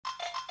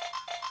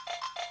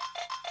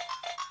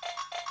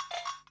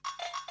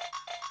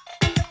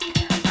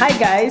Hi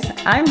guys,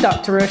 I'm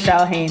Dr.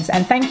 Rochelle Haynes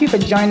and thank you for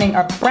joining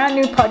our brand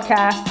new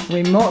podcast,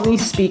 Remotely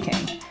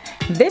Speaking.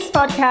 This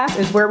podcast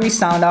is where we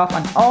sound off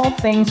on all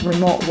things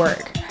remote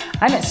work.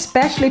 I'm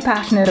especially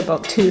passionate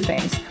about two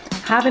things,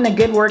 having a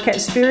good work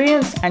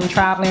experience and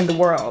traveling the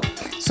world.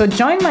 So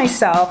join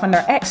myself and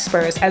our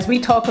experts as we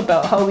talk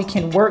about how we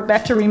can work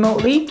better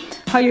remotely,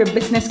 how your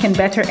business can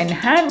better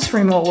enhance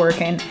remote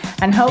working,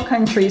 and how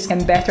countries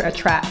can better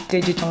attract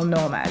digital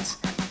nomads.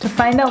 To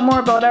find out more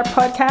about our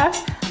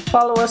podcast,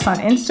 follow us on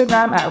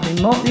Instagram at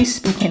Remotely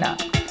Speaking Up.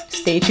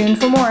 Stay tuned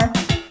for more.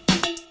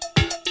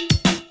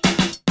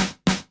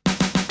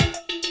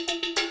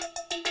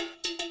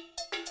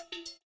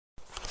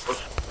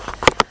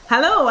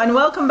 Hello and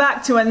welcome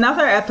back to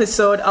another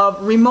episode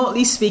of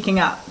Remotely Speaking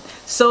Up.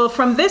 So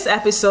from this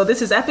episode,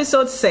 this is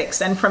episode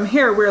 6, and from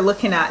here we're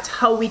looking at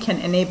how we can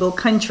enable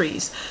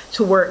countries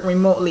to work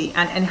remotely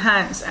and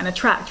enhance and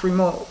attract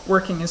remote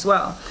working as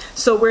well.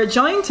 So we're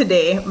joined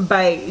today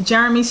by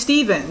Jeremy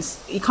Stevens,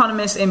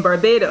 economist in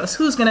Barbados,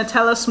 who's going to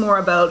tell us more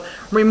about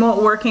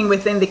remote working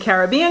within the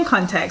Caribbean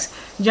context.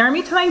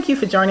 Jeremy, thank you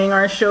for joining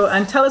our show,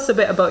 and tell us a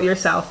bit about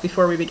yourself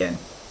before we begin.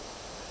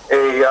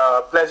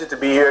 A pleasure to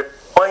be here.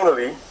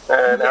 Finally,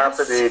 and yes,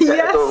 after the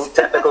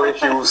technical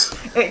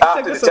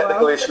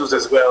issues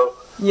as well.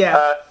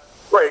 Yeah.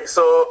 Right,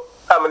 so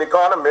I'm an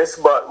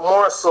economist, but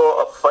more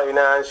so a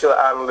financial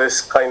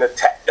analyst kind of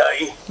tech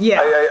guy.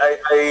 Yeah.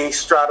 I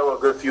straddle a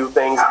good few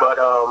things, but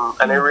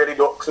and I really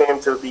don't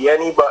claim to be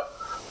any, but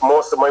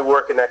most of my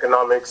work in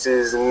economics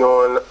is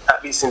known,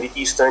 at least in the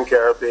Eastern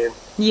Caribbean.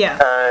 Yeah.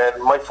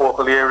 And my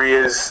focal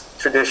areas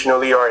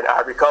traditionally are in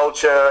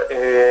agriculture,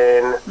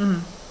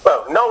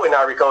 well, now in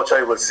agriculture,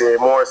 I would say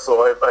more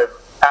so. I've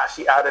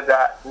actually added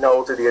that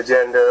now to the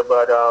agenda,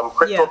 but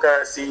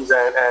cryptocurrencies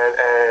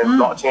and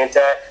blockchain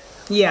tech,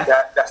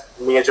 that's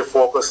major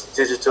focus.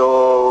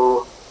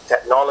 Digital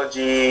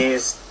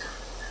technologies,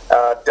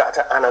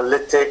 data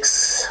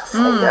analytics,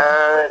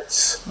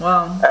 finance,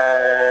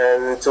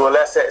 and to a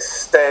lesser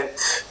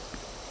extent,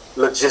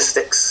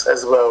 logistics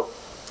as well.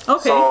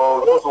 Okay.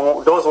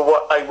 So those are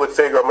what I would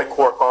figure are my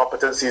core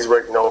competencies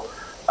right now.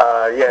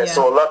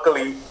 So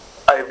luckily,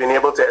 I've been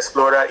able to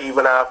explore that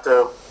even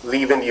after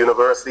leaving the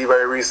university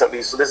very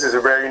recently. So this is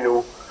very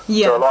new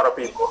to a lot of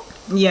people.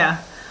 Yeah.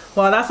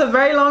 Well, that's a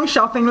very long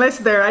shopping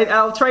list there.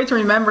 I'll try to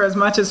remember as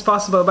much as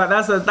possible, but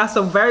that's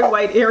a very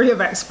wide area of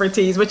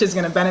expertise, which is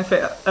going to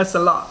benefit us a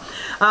lot.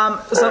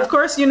 So, of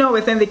course,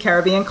 within the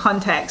Caribbean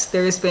context,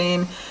 there's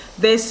been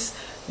this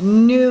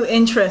new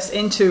interest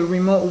into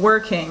remote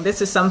working.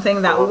 This is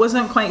something that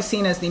wasn't quite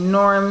seen as the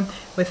norm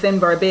within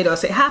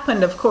Barbados. It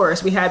happened, of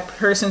course, we had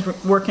persons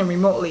working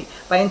remotely,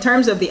 but in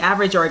terms of the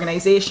average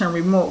organization,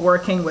 remote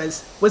working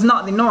was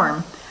not the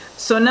norm.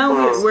 So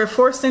now we're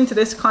forced into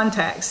this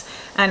context,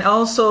 and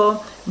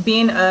also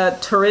being a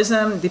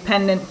tourism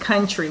dependent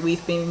country,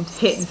 we've been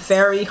hit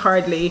very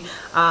hardly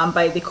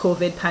by the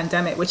COVID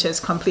pandemic, which has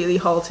completely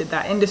halted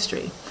that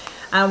industry.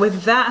 And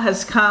with that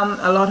has come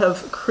a lot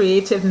of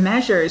creative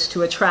measures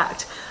to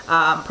attract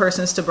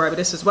persons to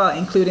Barbados as well,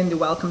 including the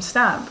welcome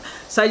stamp.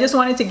 So I just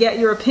wanted to get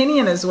your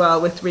opinion as well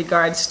with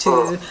regards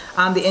to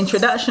the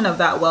introduction of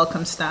that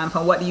welcome stamp,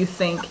 and what do you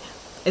think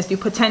is the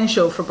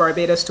potential for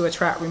Barbados to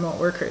attract remote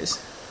workers?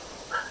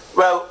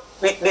 Well,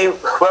 the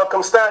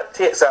welcome stamp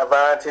takes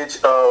advantage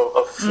of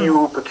a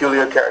few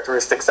peculiar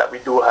characteristics that we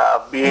do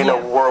have, being a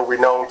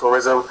world-renowned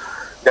tourism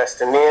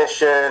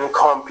destination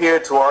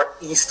compared to our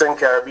Eastern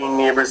Caribbean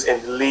neighbors, in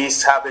the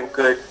least having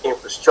good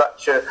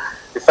infrastructure,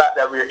 the fact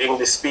that we're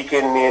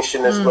English-speaking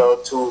nation as well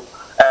too,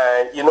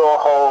 and you know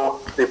how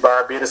the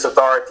Barbados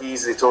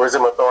authorities, the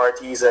tourism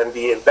authorities, and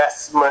the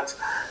investment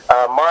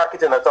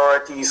marketing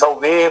authorities, how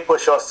they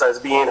push us as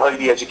being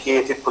highly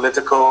educated,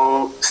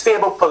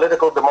 stable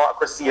political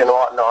democracy and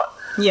whatnot.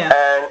 Yeah.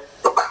 And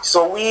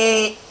so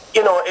it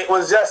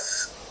was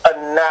just a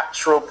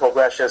natural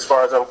progression as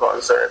far as I'm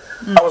concerned.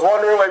 I was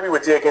wondering why we were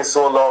taking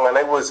so long, and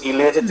I was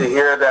elated to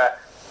hear that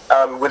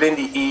within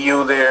the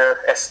EU there,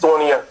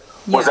 Estonia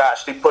was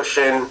actually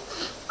pushing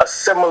a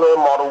similar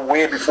model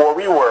way before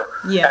we were.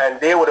 And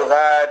they would have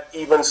had,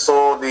 even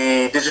so,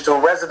 the digital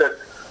resident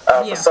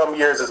for some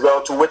years as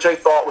well, to which I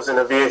thought was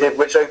innovative,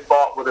 which I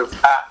thought would have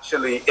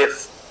actually,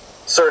 if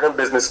certain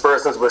business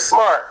persons were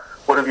smart,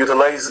 would have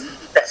utilized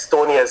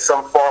Estonia as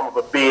some form of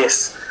a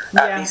base.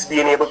 At least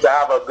being able to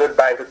have a good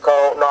bank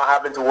account, not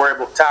having to worry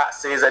about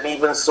taxes, and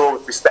even so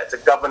with respect to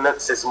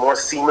governance, is more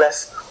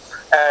seamless.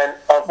 And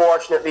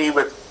unfortunately,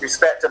 with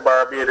respect to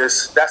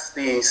Barbados, that's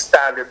the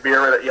standard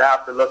bearer that you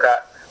have to look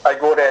at. I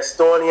go to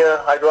Estonia,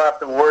 I don't have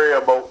to worry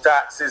about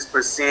taxes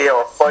per se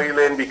or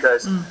filing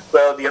because,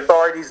 well, the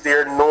authorities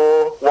there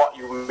know what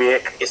you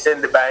make. It's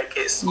in the bank.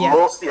 It's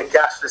mostly a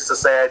cashless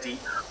society.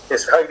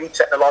 It's highly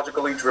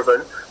technologically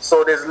driven.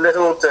 So there's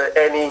little to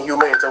any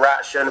human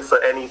interaction for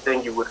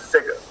anything you would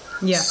figure.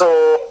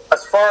 So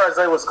as far as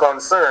I was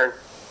concerned,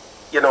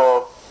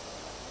 where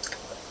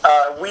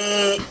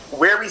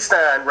we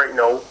stand right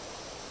now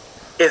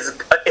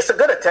it's a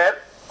good attempt.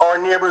 Our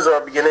neighbors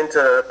are beginning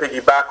to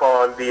piggyback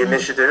on the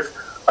initiative.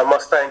 I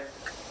must thank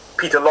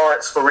Peter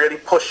Lawrence for really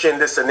pushing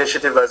this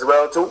initiative as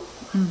well too.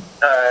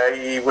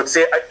 I would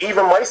say,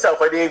 even myself,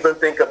 I didn't even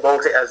think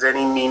about it as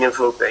any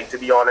meaningful thing, to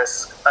be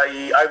honest.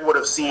 I would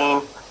have seen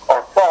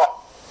or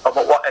thought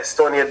about what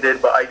Estonia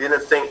did, but I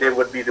didn't think there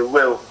would be the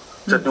will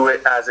to do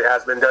it as it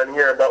has been done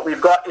here. But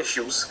we've got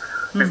issues.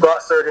 We've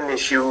got certain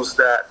issues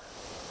that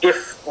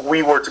if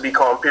we were to be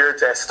compared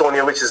to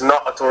Estonia, which is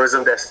not a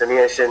tourism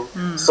destination,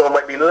 so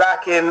might be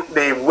lacking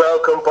the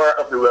welcome part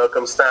of the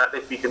welcome stamp,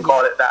 if we can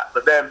call it that.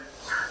 But then,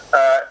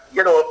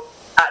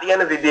 at the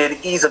end of the day,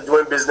 the ease of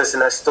doing business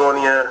in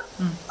Estonia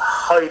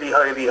highly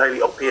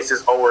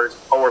outpaces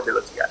our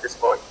ability at this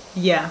point.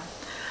 Yeah.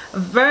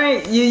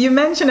 You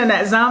mentioned an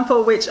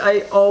example which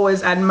I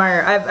always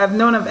admire. I've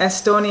known of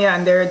Estonia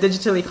and their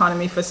digital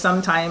economy for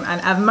some time,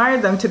 and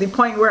admired them to the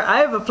point where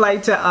I've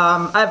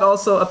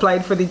also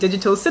applied for the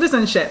digital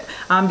citizenship,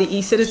 the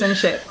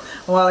e-citizenship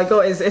a while ago.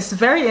 It's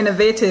very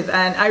innovative,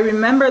 and I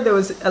remember there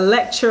was a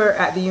lecture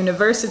at the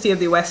University of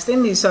the West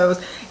Indies. So I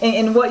was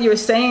in what you're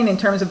saying in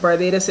terms of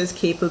Barbados's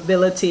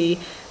capability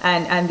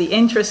and the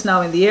interest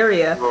now in the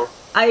area.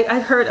 I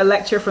heard a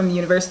lecture from the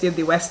University of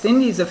the West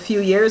Indies a few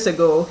years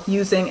ago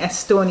using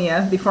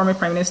Estonia, the former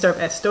Prime Minister of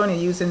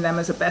Estonia, using them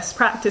as a best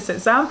practice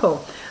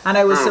example. And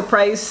I was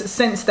surprised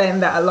since then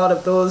that a lot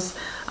of those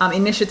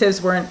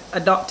initiatives weren't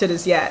adopted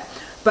as yet.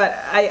 But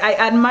I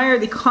admire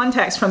the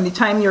context from the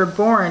time you're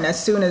born.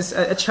 As soon as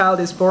a child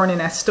is born in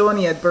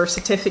Estonia, birth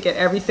certificate,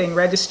 everything,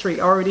 registry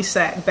already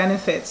set,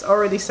 benefits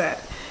already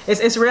set.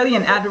 It's really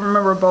an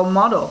admirable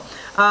model.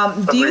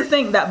 Do you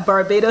think that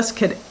Barbados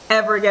could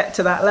ever get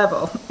to that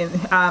level,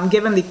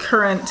 given the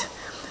current,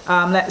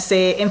 let's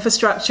say,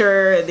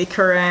 infrastructure, the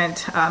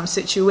current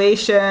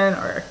situation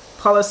or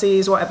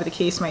policies, whatever the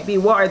case might be?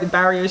 What are the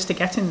barriers to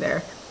getting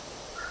there?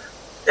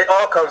 It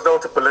all comes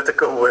down to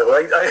political will.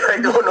 I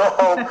don't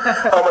know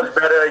how much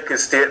better I could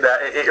state that.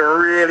 It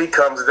really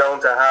comes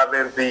down to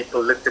having the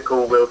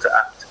political will to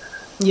act.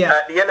 Yeah.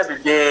 At the end of the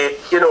day,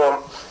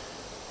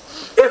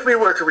 if we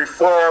were to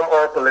reform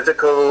our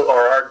political or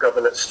our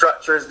governance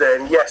structures,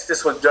 then yes,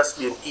 this would just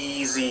be an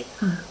easy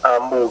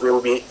move. It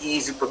would be an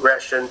easy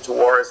progression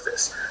towards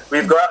this.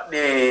 We've got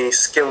the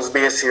skills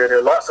base here. There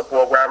are lots of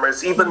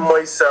programmers. Even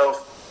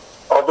myself,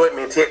 although it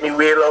may take me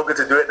way longer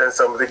to do it than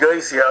some of the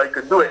guys here, I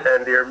could do it.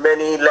 And there are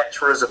many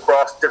lecturers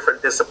across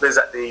different disciplines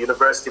at the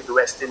University of the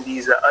West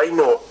Indies that I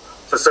know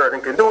for certain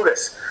can do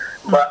this.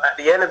 But at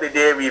the end of the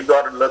day, we've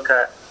got to look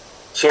at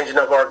changing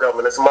of our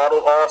governance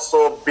model,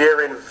 also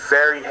bearing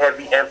very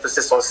heavy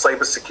emphasis on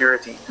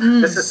cybersecurity.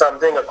 This is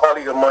something a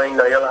colleague of mine,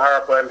 Niall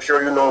Harper, I'm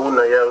sure you know who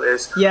Niall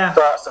is,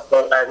 talks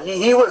about, and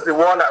he was the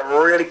one that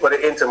really put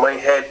it into my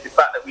head, the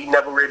fact that we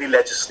never really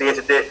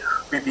legislated it.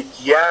 We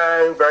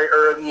began very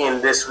early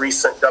in this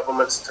recent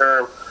government's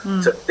term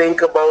to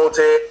think about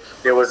it.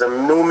 There was a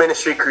new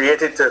ministry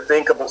created to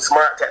think about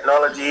smart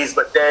technologies,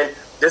 but then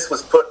this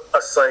was put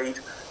aside.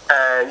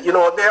 And, they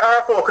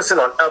are focusing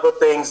on other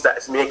things that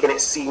is making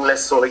it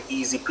seamless. So like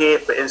Easy Pay,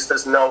 for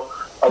instance, now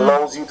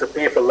allows you to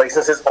pay for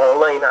licenses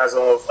online as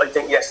of, I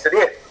think,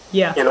 yesterday.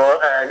 Yeah. And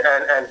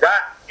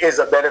that is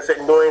a benefit,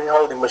 knowing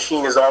how the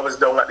machine is always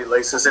down at the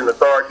licensing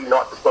authority,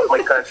 not to put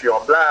my country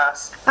on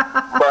blast.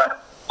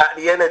 But at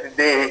the end of the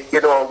day,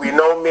 we're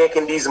now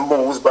making these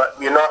moves, but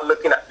we're not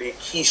looking at the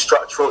key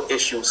structural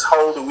issues.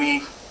 How do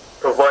we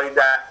provide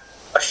that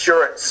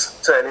assurance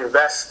to an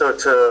investor,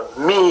 to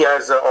me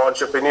as an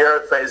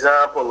entrepreneur, for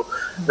example,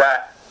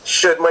 that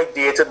should my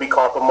data be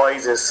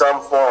compromised in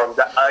some form,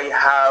 that I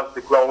have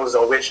the grounds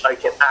on which I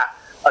can act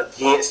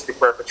against the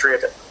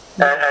perpetrator.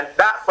 And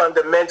that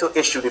fundamental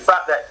issue, the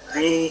fact that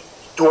we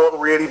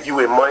don't really view,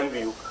 in my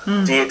view,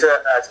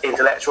 data as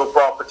intellectual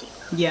property.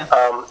 Yeah.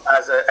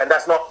 And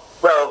that's not,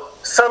 well,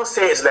 some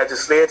say it's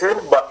legislated,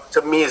 but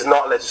to me it's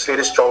not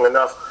legislated strong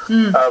enough.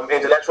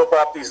 Intellectual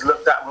property is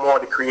looked at more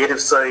the creative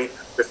side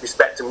with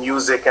respect to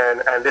music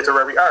and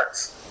literary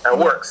arts and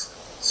works.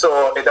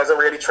 So it doesn't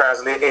really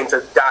translate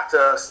into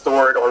data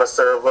stored on a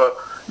server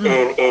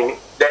in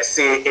let's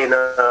say, in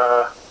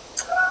a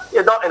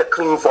not in a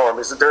clean form.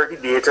 It's a dirty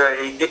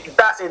data.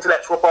 That's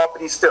intellectual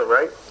property still,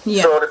 right?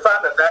 Yeah. So the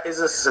fact that that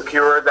isn't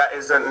secure, that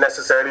isn't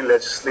necessarily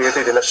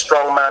legislated in a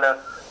strong manner,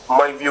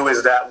 my view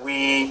is that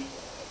we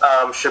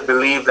should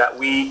believe that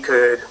we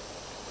could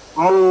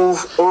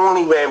move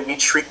only when we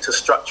treat to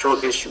structural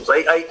issues.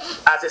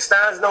 As it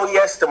stands now,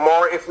 yes,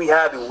 tomorrow, if we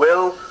had the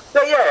will,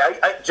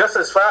 just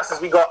as fast as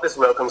we got this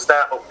welcome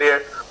stamp out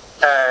there,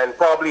 and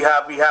probably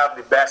we have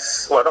the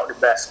best, well, not the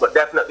best, but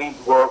definitely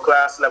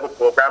world-class level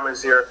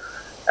programmers here.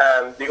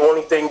 The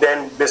only thing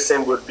then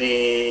missing would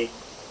be,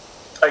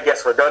 I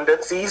guess,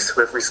 redundancies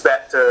with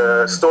respect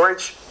to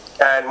storage.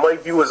 And my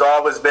view has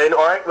always been,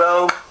 all right,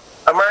 well,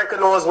 America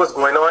knows what's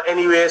going on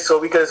anyway, so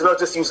we can as well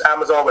just use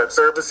Amazon Web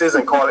Services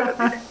and call it a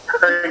day.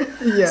 Right?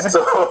 Yeah.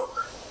 So,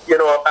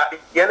 at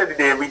the end of the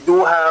day, we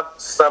do have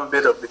some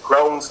bit of the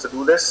grounds to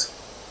do this.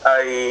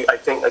 I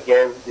think,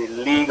 again, the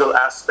legal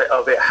aspect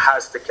of it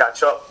has to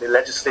catch up. The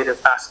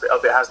legislative aspect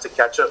of it has to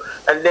catch up.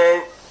 And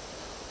then,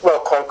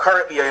 well,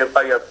 concurrently,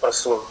 I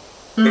assume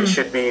it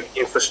should be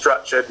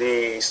infrastructure,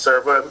 the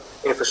server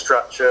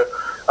infrastructure,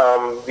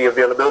 the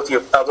availability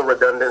of other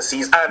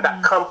redundancies, and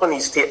that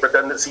companies take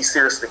redundancy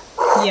seriously.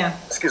 Yeah.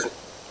 Excuse me.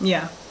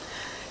 Yeah.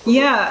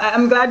 Yeah,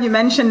 I'm glad you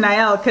mentioned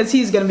Nael, because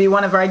he's going to be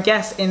one of our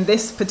guests in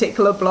this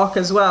particular block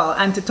as well,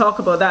 and to talk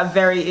about that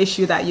very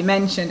issue that you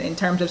mentioned in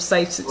terms of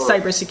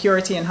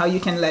cybersecurity and how you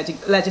can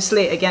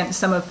legislate against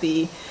some of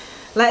the,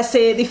 let's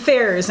say, the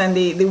fears and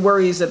the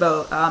worries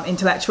about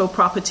intellectual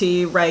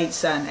property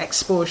rights and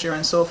exposure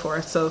and so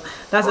forth. So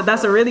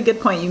that's a really good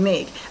point you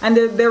make. And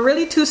there are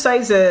really two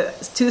sides,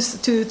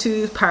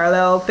 two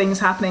parallel things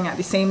happening at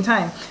the same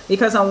time.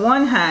 Because on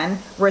one hand,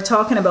 we're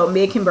talking about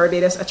making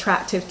Barbados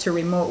attractive to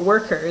remote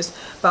workers,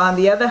 but on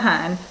the other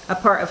hand, a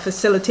part of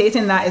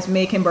facilitating that is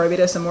making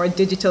Barbados a more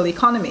digital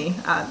economy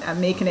and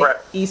making it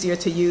easier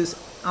to use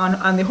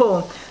on the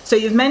whole. So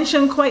you've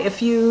mentioned quite a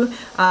few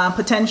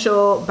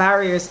potential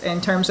barriers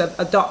in terms of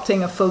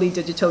adopting a fully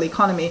digital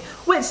economy,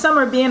 which some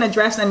are being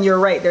addressed, and you're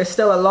right, there's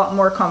still a lot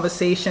more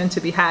conversation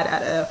to be had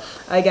at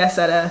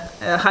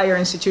a higher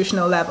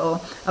institutional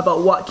level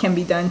about what can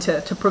be done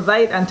to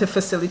provide and to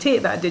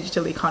facilitate that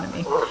digital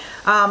economy.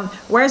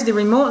 Whereas the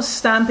remote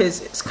stamp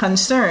is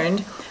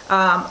concerned,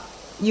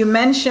 you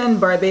mentioned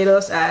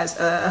Barbados as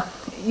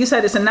you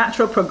said it's a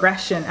natural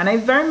progression, and I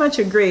very much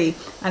agree,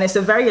 and it's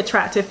a very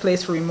attractive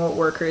place for remote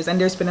workers, and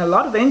there's been a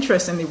lot of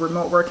interest in the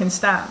remote working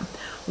stamp.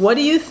 What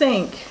do you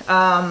think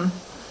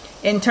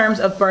in terms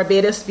of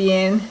Barbados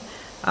being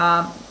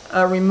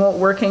a remote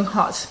working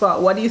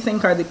hotspot? What do you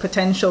think are the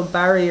potential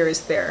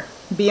barriers there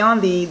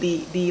beyond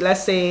the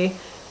let's say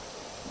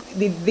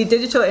the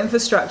digital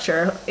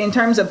infrastructure in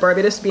terms of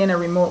Barbados being a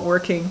remote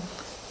working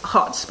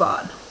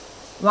hotspot?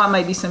 What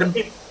might be some...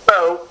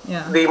 Well,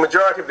 the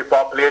majority of the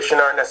population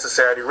aren't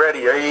necessarily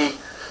ready.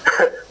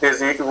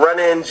 There's a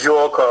run-in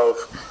joke of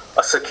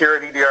a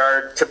security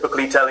guard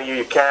typically telling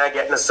you can't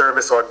get in a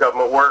service, or a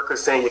government worker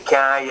saying you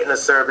can't get in a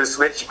service,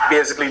 which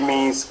basically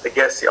means, I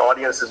guess the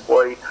audience is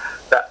worried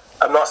that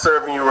I'm not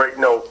serving you right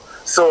now.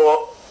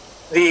 So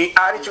the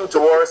attitude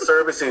towards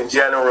service in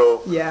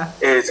general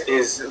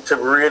is to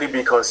really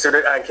be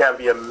considered, and can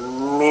be a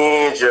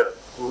major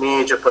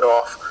put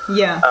off.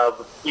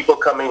 People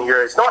coming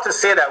here. It's not to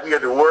say that we are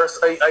the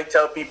worst. I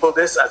tell people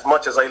this, as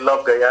much as I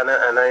love Guyana,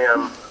 and I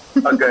am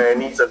a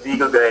Guyanese, a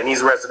legal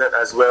Guyanese resident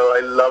as well.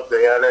 I love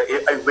Guyana.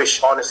 I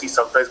wish, honestly,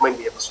 sometimes my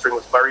neighbor string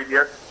was buried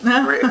here.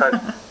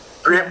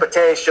 Great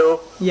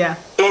potential.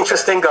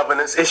 Interesting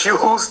governance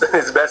issues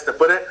is best to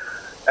put it,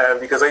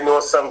 because I know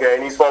some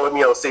Guyanese follow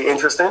me. I'll say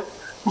interesting.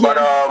 But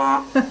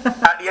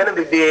at the end of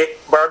the day,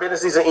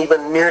 Barbados isn't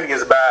even nearly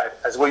as bad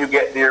as what you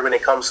get there when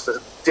it comes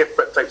to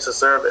different types of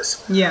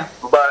service.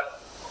 But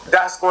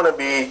that's going to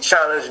be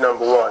challenge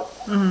number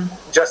one.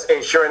 Just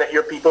ensuring that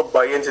your people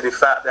buy into the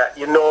fact that,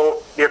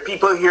 there are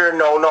people here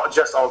now not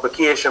just on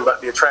vacation, but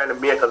they're trying to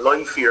make a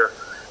life here.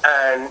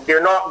 And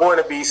they're not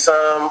going to be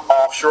some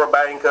offshore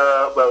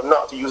banker, well,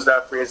 not to use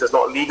that phrase, that's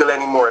not legal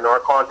anymore in our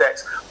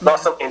context, not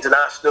some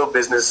international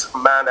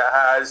businessman that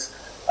has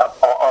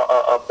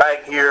a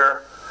bank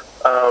here.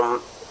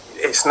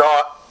 It's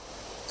not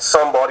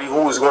somebody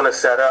who's going to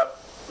set up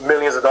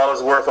millions of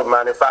dollars worth of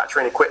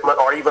manufacturing equipment,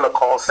 or even a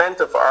call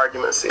center, for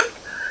argument's sake.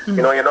 You're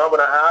not going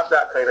to have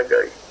that kind of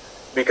guy,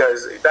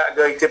 because that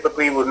guy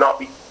typically would not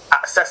be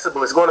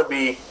accessible. It's going to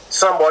be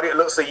somebody that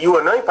looks like you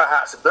and I,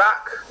 perhaps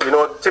black.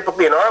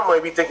 Typically in our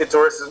mind we think the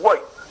tourist is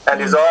white, and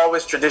there's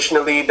always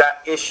traditionally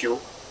that issue,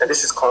 and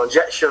this is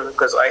conjecture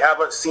because I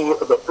haven't seen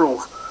the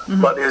proof,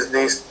 but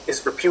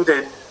it's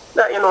reputed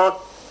that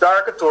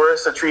darker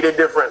tourists are treated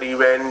differently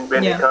when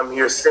they come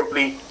here.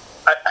 Simply,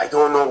 I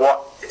don't know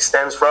what it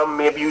stems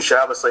from.Maybe you should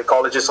have a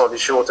psychologist on the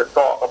show to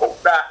talk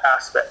about that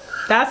aspect.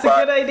 That's a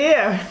good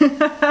idea.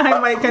 I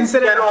might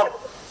consider that.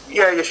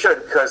 Yeah, you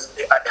should, because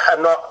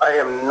I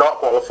am not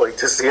qualified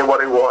to say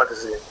what I want to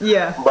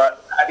say.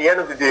 But at the end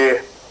of the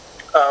day,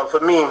 for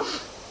me,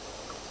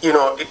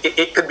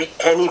 it could be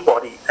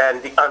anybody,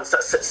 and the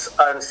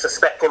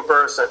unsuspecting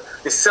person,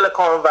 the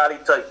Silicon Valley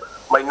type,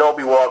 might not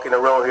be walking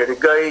around here. The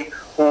guy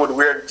who would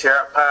wear the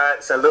chair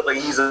pants and look like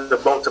he's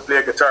about to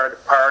play guitar at the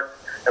park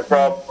and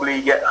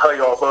probably get high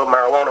off of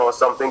marijuana or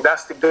something,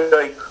 that's the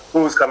guy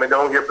who's coming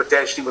down here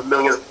potentially with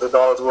millions of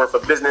dollars worth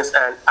of business,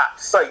 and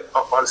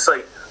on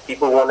site,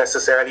 people won't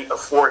necessarily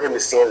afford him the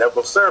same level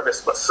of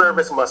service. But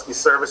service must be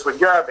service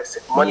regardless.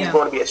 If money is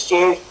going to be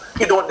exchanged,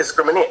 you don't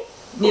discriminate.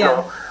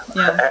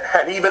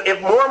 And even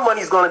if more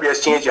money is going to be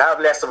exchanged, you have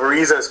less of a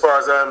reason, as far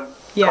as I'm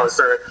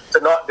concerned, to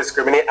not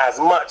discriminate as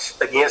much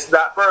against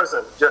that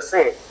person. Just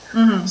saying.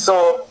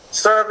 So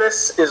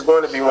service is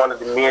going to be one of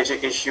the major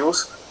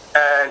issues,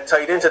 and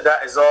tied into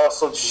that is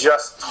also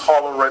just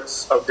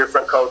tolerance of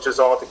different cultures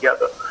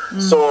altogether.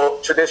 So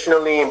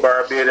traditionally in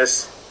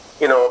Barbados,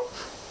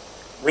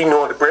 we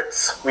know the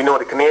Brits, we know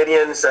the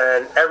Canadians,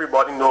 and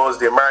everybody knows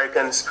the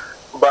Americans,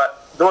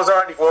 but those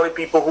aren't the only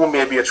people who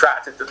may be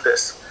attracted to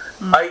this.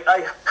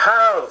 I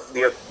have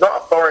the,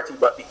 not authority,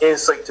 but the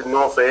insight to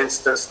know, for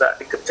instance, that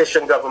the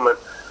Petition government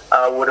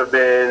would have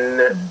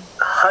been,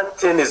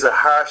 hunting is a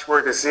harsh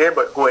word to say,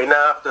 but going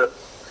after,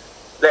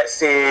 let's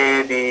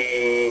say,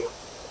 the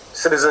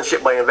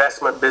citizenship by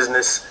investment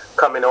business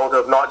coming out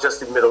of not just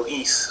the Middle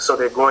East. So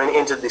they're going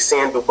into the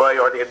same Dubai,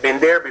 or they've been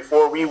there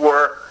before we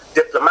were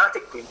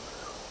diplomatically.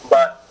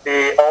 But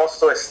they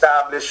also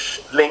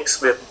established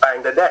links with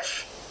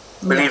Bangladesh.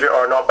 Believe it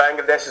or not,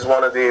 Bangladesh is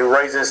one of the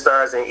rising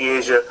stars in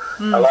Asia.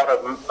 A lot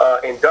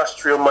of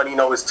industrial money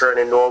now is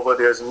turning over.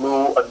 There's a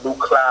new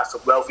class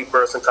of wealthy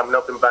person coming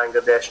up in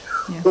Bangladesh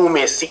who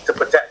may seek to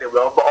protect their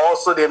wealth, but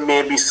also there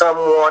may be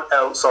someone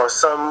else or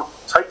some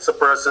types of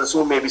persons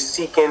who may be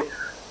seeking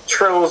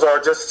thrills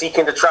or just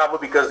seeking to travel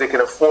because they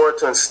can afford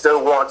to and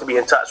still want to be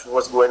in touch with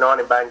what's going on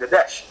in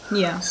Bangladesh.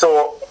 Yeah.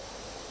 So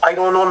I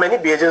don't know many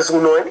Bajans who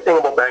know anything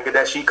about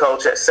Bangladeshi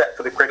culture except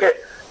for the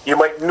cricket. You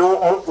might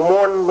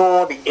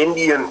know the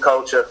Indian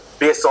culture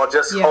based on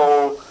just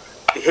how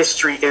the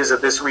history is of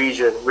this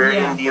region, where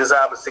Indians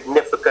have a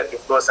significant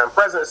influence and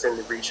presence in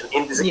the region,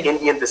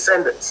 Indian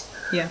descendants.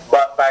 Yeah.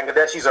 But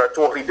Bangladeshis are a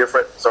totally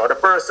different sort of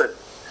person.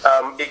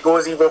 It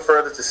goes even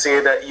further to say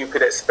that you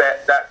could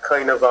expect that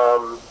kind of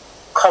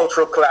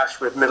cultural clash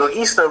with Middle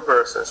Eastern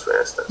persons, for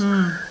instance.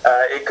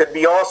 It could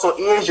be also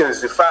Asians.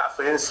 The fact,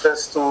 for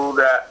instance, too,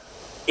 that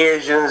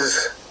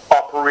Asians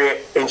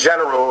operate in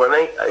general, and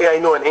I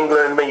know in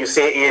England when you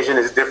say Asian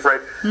is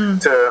different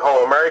to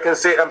how Americans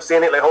say it. I'm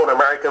saying it like how an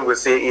American would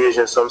say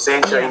Asian, so I'm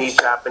saying Chinese,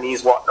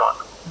 Japanese, whatnot,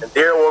 and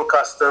their own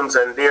customs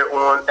and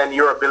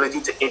your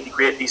ability to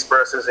integrate these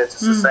persons into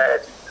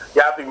society.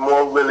 You have to be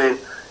more willing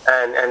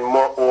and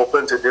more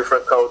open to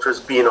different cultures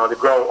being on the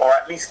ground, or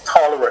at least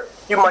tolerant.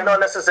 You might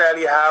not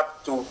necessarily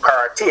have to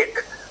partake,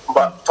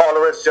 but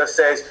tolerance just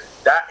says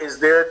that is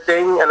their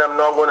thing, and I'm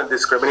not going to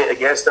discriminate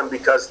against them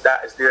because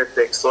that is their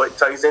thing. So it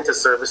ties into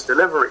service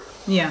delivery.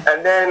 Yeah.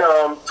 And then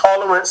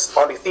tolerance,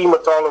 on the theme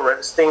of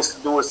tolerance, things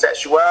to do with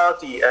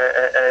sexuality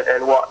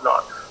and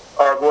whatnot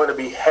are going to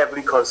be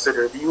heavily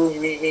considered.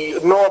 We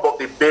know about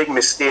the big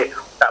mistake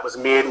that was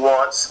made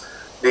once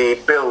the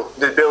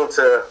bill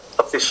to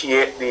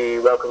officiate the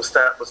welcome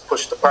stamp was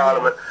pushed to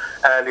Parliament,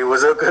 and it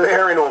was a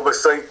glaring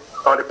oversight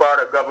on the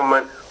part of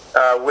government,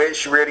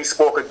 which really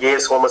spoke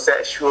against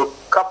homosexual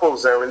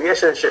couples and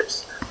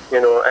relationships,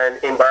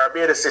 and in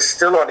Barbados it's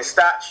still on the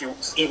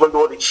statutes, even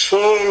though the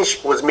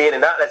change was made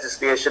in that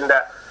legislation,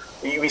 that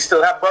we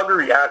still have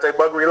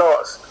anti-buggery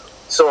laws.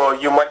 So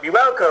you might be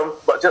welcome,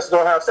 but just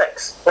don't have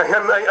sex.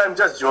 I'm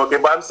just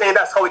joking, but I'm saying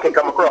that's how it can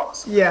come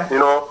across. Yeah.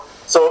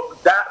 So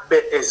that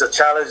bit is a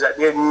challenge that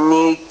they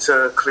need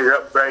to clear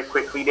up very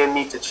quickly. They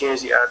need to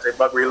change the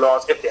anti-buggery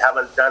laws. If they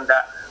haven't done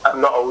that, I'm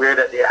not aware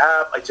that they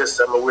have. I just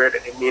am aware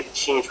that they made a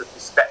change with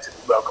respect to the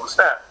welcome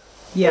stamp.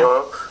 Yeah.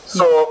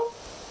 So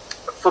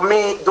for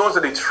me, those are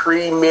the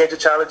three major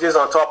challenges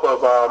on top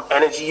of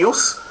energy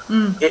use.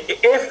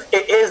 If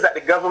it is that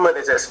the government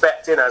is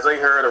expecting, as I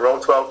heard,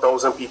 around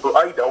 12,000 people,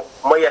 I don't.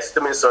 My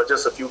estimates are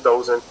just a few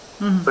thousand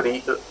for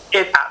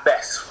at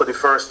best for the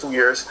first 2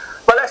 years.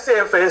 But let's say,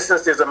 for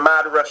instance, there's a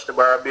mad rush to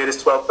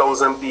Barbados,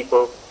 12,000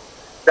 people.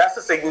 That's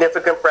a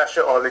significant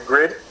pressure on the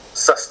grid,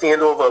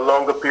 sustained over a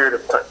longer period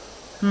of time.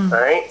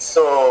 Right?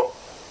 So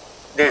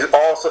there's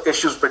also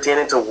issues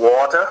pertaining to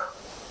water,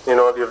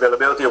 the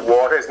availability of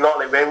water. It's not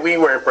like when we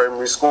were in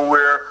primary school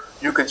where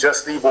you could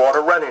just leave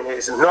water running.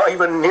 It's not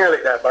even near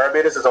like that.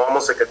 Barbados is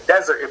almost like a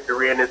desert if the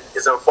rain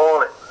isn't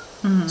falling.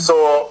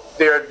 So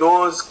there are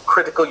those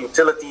critical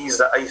utilities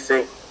that I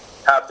think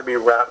have to be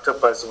wrapped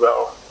up as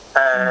well.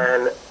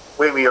 And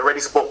we already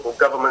spoke about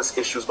government's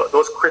issues, but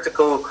those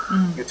critical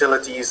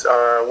utilities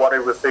are what I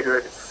would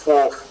figure the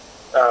fourth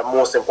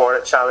most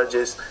important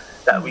challenges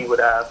that we would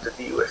have to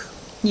deal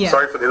with. Yeah.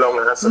 Sorry for the long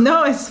answer.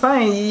 No, it's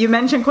fine. You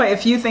mentioned quite a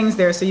few things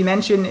there. So you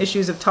mentioned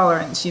issues of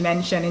tolerance. You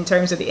mentioned in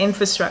terms of the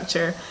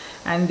infrastructure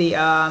and the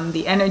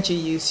energy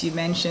use. You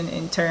mentioned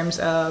in terms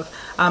of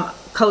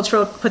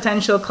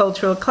potential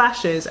cultural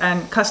clashes,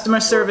 and customer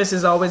service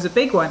is always a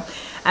big one.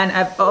 And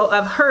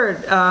I've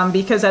heard,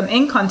 because I'm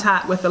in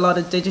contact with a lot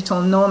of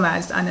digital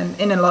nomads and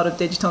in a lot of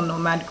digital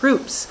nomad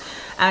groups,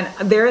 and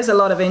there is a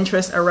lot of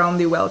interest around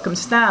the welcome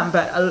stamp,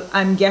 but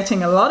I'm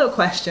getting a lot of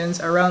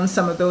questions around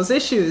some of those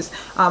issues.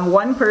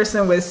 One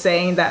person was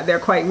saying that they're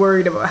quite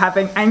worried about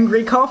having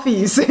angry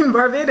coffees in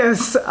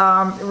Barbados.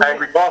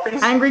 Angry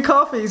coffees? Angry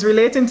coffees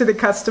relating to the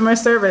customer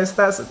service.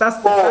 That's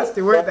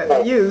the word that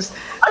they use.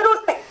 I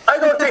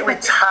don't think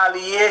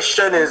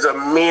retaliation is a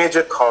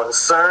major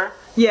concern.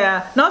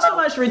 Yeah, not so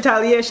much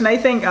retaliation. I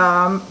think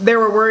they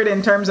were worried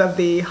in terms of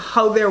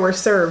how they were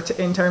served,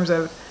 in terms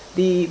of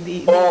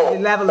the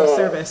level of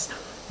service.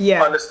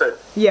 Yeah. Understood.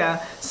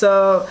 Yeah.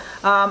 So,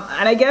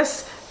 and I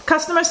guess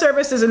customer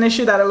service is an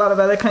issue that a lot of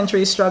other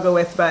countries struggle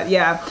with. But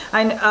yeah,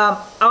 and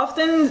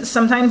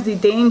sometimes the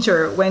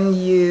danger when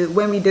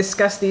we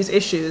discuss these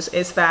issues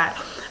is that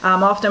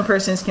often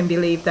persons can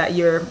believe that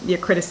you're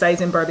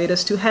criticizing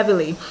Barbados too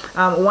heavily.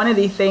 One of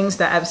the things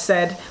that I've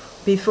said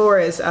before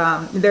is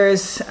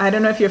there's, I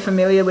don't know if you're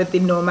familiar with the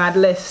Nomad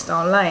list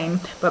online,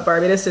 but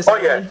Barbados is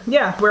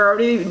we're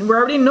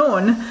already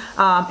known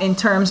in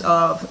terms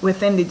of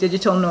within the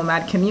digital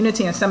nomad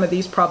community, and some of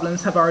these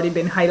problems have already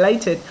been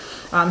highlighted.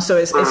 So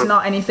it's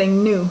not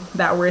anything new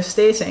that we're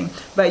stating.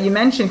 But you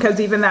mentioned, because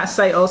even that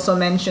site also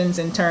mentions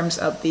in terms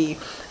of the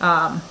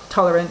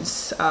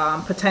tolerance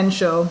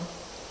potential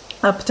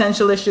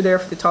issue there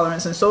for the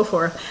tolerance and so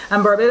forth.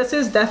 And Barbados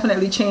is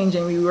definitely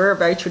changing. We were a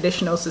very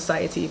traditional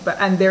society,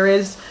 and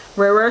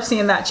we're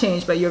seeing that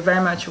change, but you're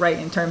very much right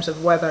in terms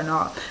of whether or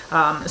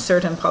not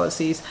certain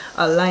policies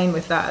align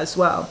with that as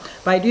well.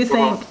 But I do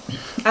think,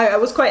 I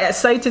was quite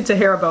excited to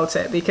hear about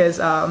it, because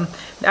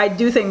I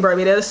do think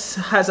Barbados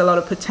has a lot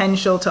of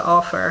potential to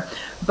offer,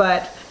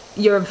 but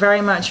you're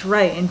very much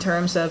right in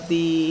terms of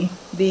the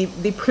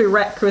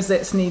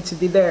prerequisites need to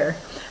be there.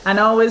 And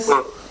always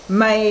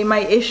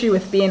my issue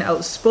with being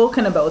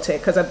outspoken about it,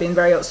 because I've been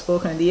very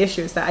outspoken on the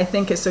issue, is that I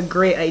think it's a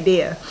great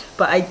idea,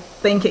 but I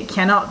think it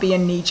cannot be a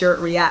knee-jerk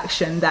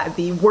reaction, that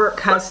the work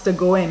has to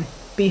go in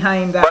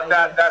behind that. But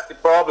that's the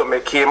problem.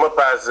 It came up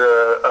as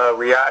a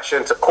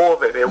reaction to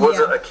COVID. It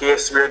wasn't a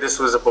case where this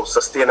was about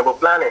sustainable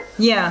planning.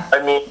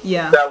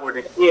 That were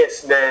the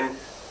case, then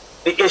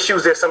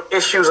there's some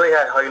issues I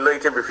had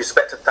highlighted with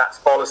respect to tax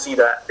policy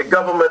that the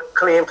government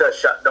claimed to have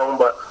shut down,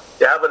 but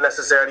they haven't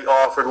necessarily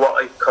offered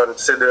what I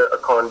consider a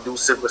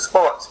conducive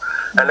response.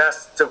 And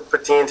that's to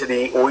pertain to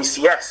the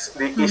OECS,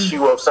 the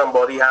issue of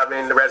somebody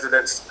having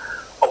residence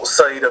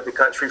outside of the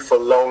country for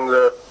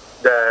longer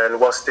than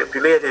what's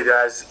stipulated.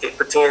 As it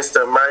pertains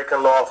to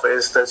American law, for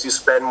instance, you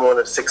spend more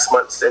than 6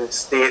 months in the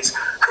States,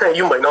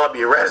 you might not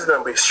be a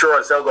resident, but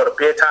sure as hell got to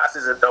pay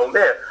taxes down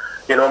there.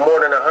 More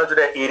than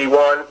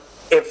 181,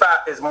 in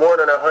fact, it's more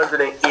than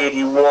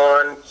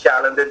 181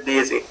 calendar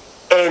days in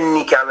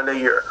any calendar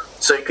year.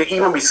 So it could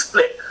even be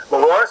split.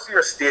 But once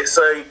you're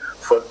stateside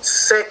for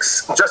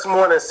just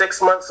more than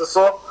 6 months or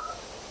so,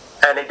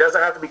 and it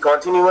doesn't have to be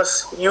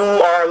continuous, you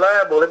are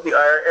liable if the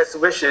IRS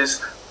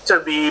wishes to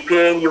be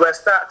paying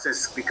U.S.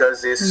 taxes,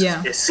 because it's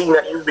seen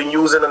that you've been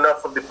using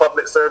enough of the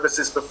public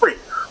services for free.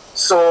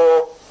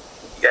 So,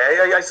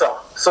 I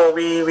saw. So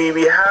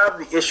we have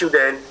the issue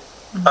then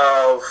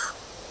of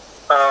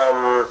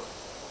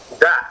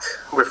that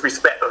with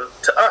respect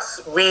to us.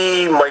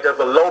 We might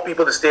have allowed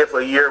people to stay for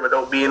a year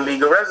without being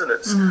legal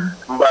residents,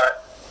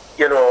 but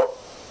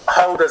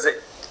how does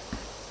it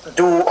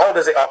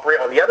operate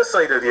on the other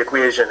side of the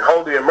equation?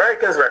 How do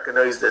Americans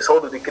recognize this? How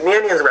do the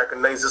Canadians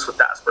recognize this for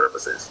tax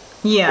purposes?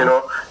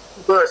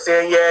 People are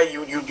saying,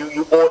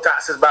 you owe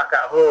taxes back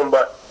at home,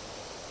 but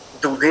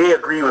do they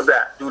agree with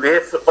that? Do they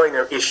find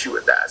an issue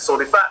with that? So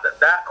the fact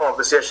that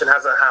conversation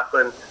hasn't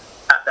happened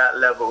at that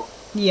level,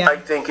 I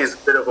think is a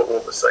bit of an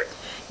oversight.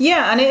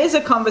 Yeah, and it is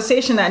a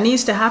conversation that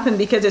needs to happen,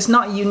 because it's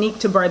not unique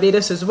to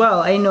Barbados as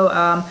well. I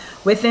know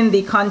within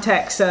the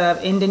context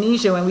of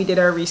Indonesia, when we did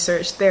our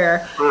research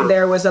there,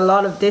 there was a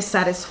lot of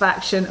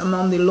dissatisfaction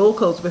among the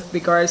locals with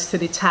regards to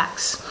the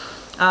tax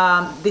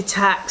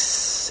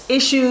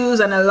issues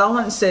and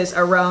allowances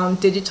around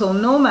digital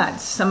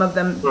nomads. Some of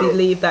them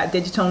believe that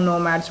digital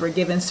nomads were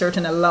given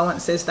certain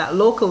allowances that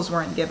locals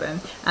weren't given,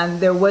 and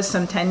there was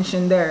some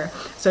tension there.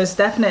 So it's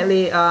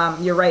definitely,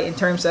 you're right in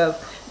terms of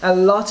a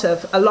lot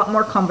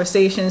more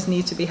conversations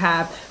need to be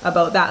had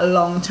about that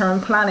long-term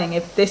planning,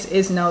 if this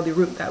is now the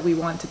route that we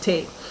want to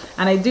take.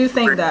 And I do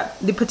think that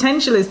the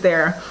potential is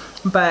there,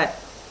 but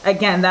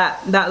again,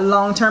 that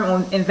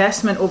long-term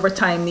investment over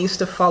time needs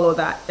to follow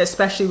that,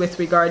 especially with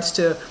regards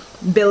to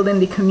building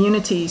the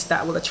communities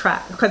that will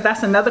attract. Because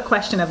that's another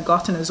question I've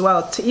gotten as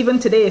well. Even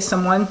today,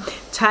 someone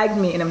tagged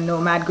me in a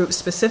nomad group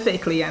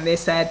specifically, and they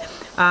said,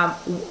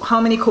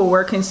 how many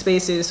co-working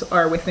spaces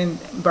are within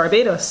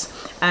Barbados,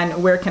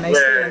 and where can I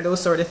stay, and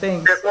those sort of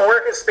things. There's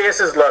co-working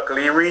spaces,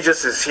 luckily.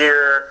 Regis is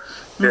here.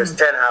 There's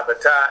 10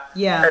 Habitat.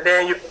 And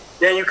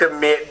then you can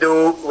make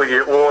do with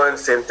your own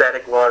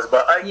synthetic ones.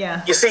 But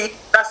you see,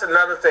 that's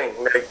another thing.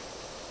 Like,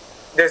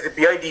 there's the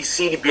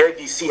BIDC. The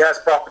BIDC has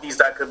properties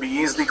that could be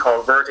easily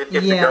converted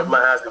if the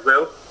government has the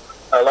will.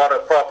 A lot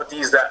of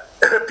properties that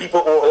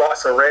people owe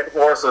lots of rent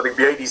for, so the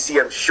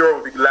BIDC, I'm sure,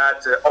 would be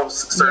glad to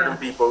oust certain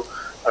people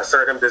or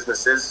certain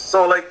businesses.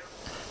 So, like,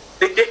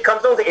 it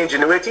comes down to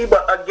ingenuity.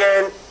 But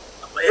again,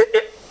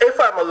 if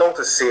I'm allowed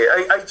to say,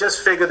 I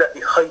just figure that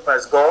the hype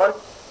has gone.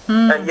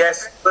 And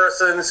yes,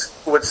 persons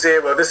would say,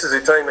 well, this is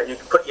a time that you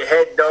can put your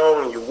head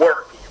down and you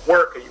work, and you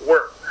work, and you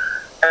work.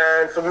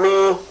 And for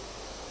me,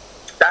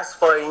 that's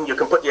fine. You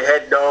can put your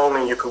head down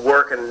and you can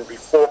work and be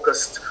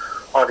focused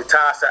on the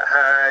task at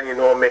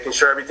hand, making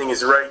sure everything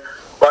is right.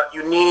 But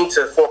you need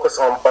to focus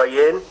on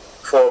buy-in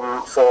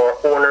for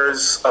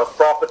owners of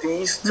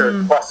properties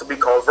to possibly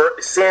convert,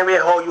 the same way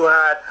how you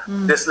had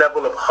this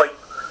level of hype,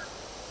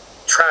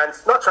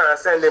 not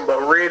transcending, but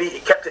really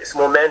it kept its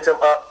momentum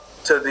up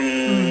to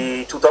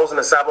the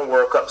 2007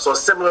 World Cup. So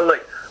similarly,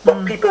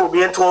 but people were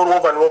being told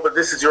over and over,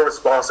 this is your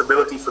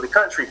responsibility for the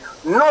country.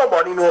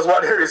 Nobody knows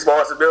what their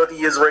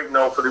responsibility is right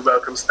now for the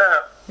welcome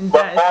stamp.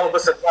 But all of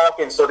us are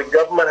talking, so the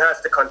government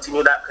has to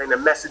continue that kind of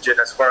messaging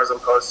as far as I'm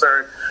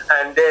concerned.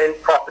 And then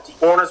property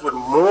owners would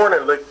more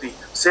than likely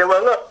say,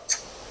 well, look,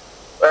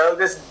 well,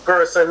 this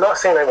person, not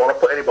saying I want to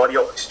put anybody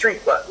out the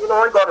street, but, you know,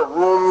 I got a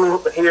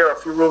room here, a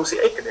few rooms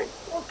here. I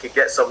could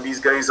get some of these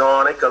guys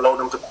on. I could allow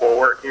them to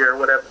co-work here,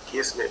 whatever the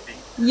case may be.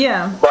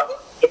 Yeah. But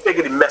I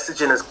figure the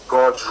messaging has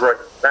gone dry.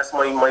 That's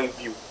my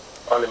view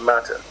on the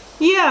matter.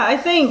 Yeah, I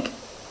think,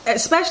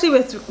 especially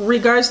with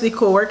regards to the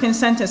co-working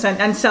centers,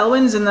 and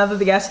Selwyn's another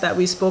guest that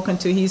we've spoken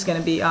to. He's going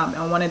to be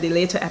on one of the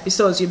later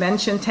episodes. You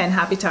mentioned 10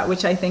 Habitat,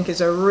 which I think is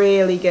a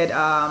really good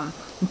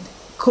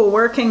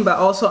co-working but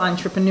also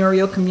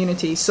entrepreneurial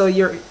community. So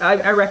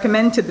I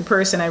recommend to the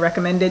person, I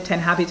recommended 10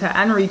 Habitat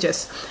and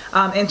Regis.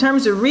 In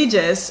terms of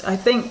Regis, I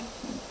think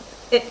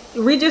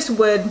Regis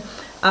would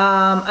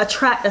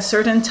attract a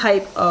certain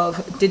type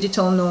of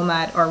digital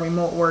nomad or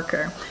remote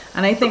worker.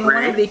 And I think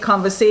one of the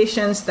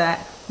conversations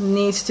that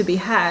needs to be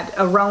had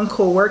around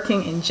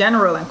co-working in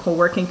general and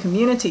co-working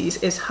communities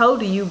is how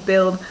do you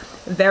build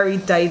very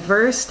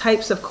diverse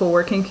types of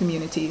co-working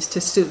communities to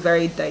suit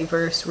very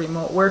diverse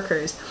remote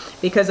workers,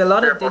 because a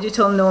lot of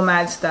digital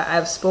nomads that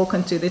I've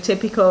spoken to, they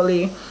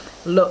typically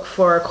look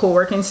for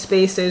co-working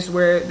spaces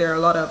where there are a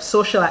lot of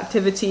social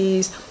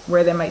activities,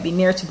 where they might be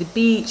near to the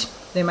beach,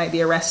 there might be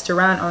a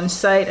restaurant on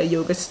site, a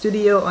yoga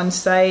studio on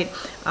site,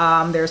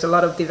 there's a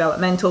lot of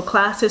developmental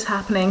classes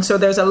happening, so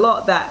there's a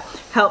lot that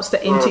helps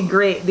to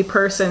integrate the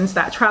persons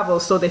that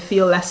travel so they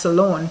feel less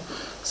alone.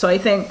 So I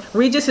think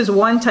Regis is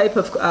one type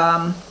of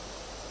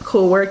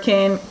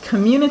co-working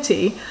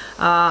community,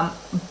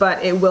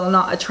 but it will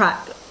not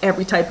attract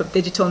every type of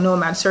digital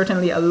nomad,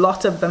 certainly a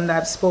lot of them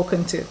that I've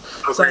spoken to.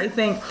 Okay. So I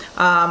think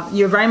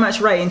you're very much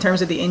right in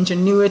terms of the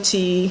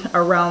ingenuity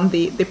around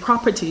the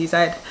properties.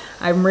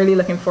 I'm really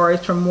looking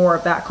forward to more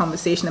of that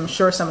conversation. I'm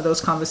sure some of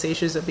those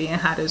conversations are being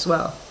had as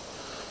well.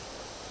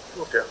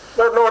 Okay.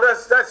 Well, no,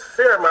 that's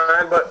fair,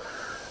 man. But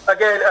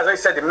again, as I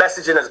said, the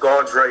messaging has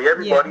gone dry.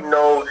 Everybody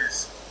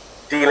knows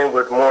dealing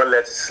with more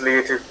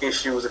legislative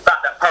issues. The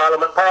fact that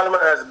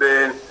Parliament has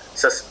been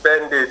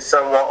suspended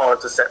somewhat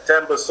onto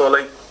September. So,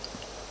 like,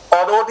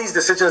 although these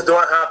decisions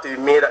don't have to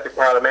be made at the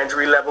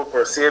parliamentary level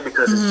per se,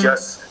 because it's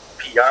just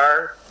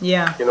PR,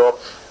 you know,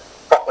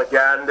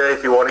 propaganda,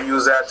 if you want to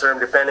use that term,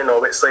 depending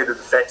on which side of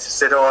the fence you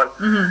sit on.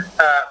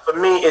 For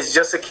me, it's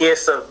just a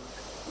case of,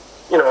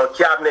 you know, a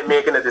cabinet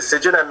making a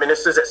decision and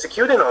ministers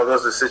executing all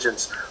those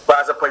decisions.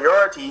 But as a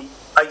priority,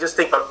 I just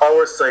think on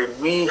our side,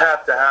 we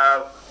have to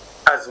have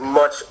as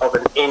much of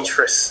an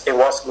interest in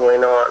what's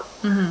going on,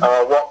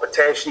 what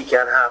potentially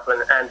can happen,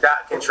 and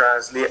that can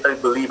translate, I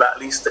believe, at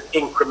least to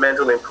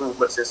incremental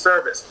improvements in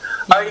service.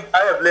 I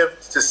have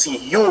lived to see,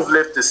 you've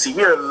lived to see,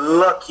 we are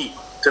lucky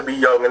to be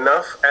young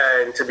enough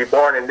and to be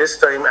born in this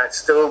time and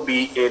still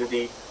be in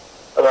the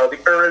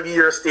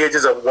earlier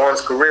stages of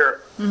one's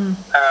career, and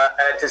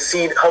to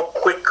see how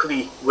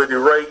quickly, with the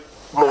right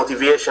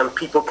motivation,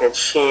 people can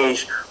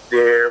change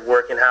their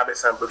working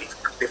habits and beliefs.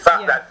 The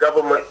fact that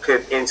government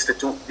could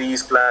institute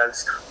these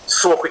plans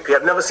so quickly.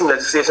 I've never seen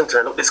legislation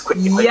turn out this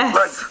quickly.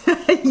 Yes.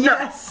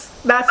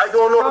 Yes. That's I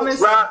don't know who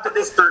drafted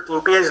this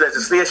 13-page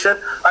legislation.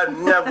 I've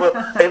never,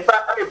 in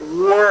fact, I've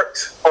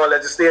worked on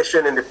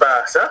legislation in the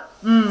past.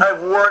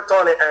 I've worked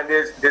on it, and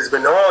there's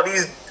been all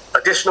these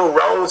additional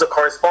rounds of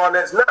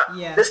correspondence.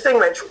 This thing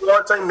went through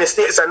one-time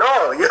mistakes and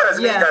all,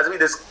 as we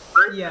discovered.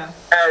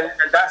 And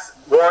that's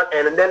one.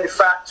 And then the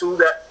fact, too,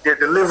 that their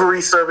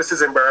delivery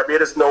services in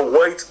Barbados now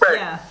widespread.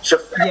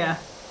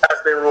 As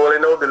they're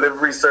rolling out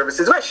delivery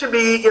services, which should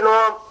be, you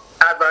know,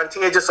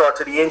 advantageous or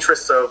to the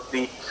interests of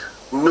the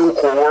new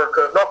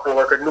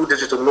new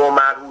digital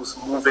nomad who's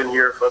moving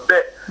here for a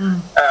bit.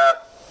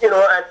 You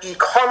know, and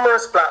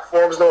e-commerce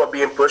platforms now are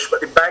being pushed,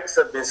 but the banks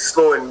have been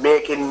slow in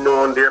making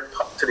known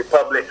to the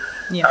public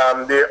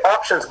their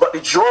options. But the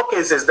joke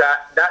is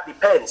that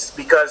depends,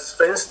 because,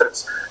 for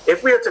instance,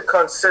 if we are to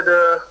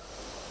consider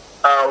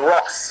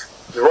Ross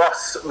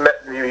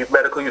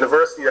Medical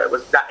University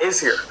that is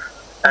here,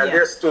 and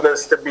their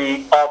students to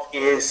be of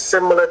a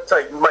similar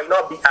type, might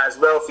not be as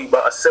wealthy,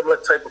 but a similar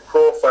type of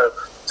profile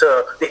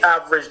to the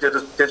average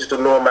digital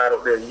nomad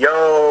out there,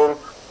 young,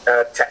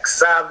 tech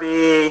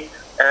savvy,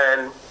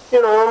 and,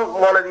 you know,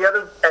 one of the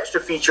other extra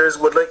features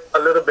would like a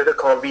little bit of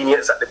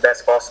convenience at the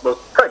best possible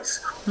price.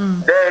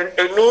 Then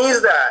it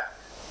means that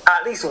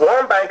at least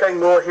one bank I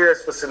know here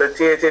has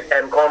facilitated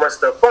m-commerce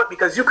stuff, but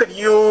because you could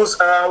use,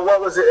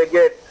 what was it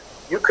again?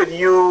 You could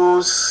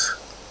use,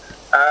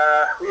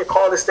 what do you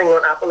call this thing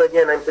on Apple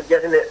again? I'm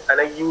forgetting it, and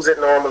I use it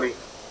normally.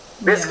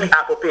 Basically,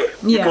 Apple Pay.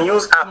 You can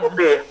use Apple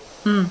Pay.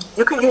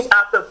 You can use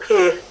Apple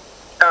Pay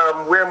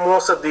where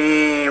most of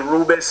the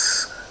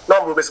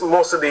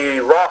most of the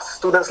Ross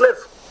students live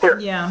here.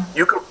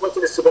 You can go to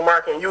the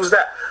supermarket and use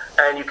that.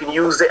 And you can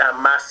use it at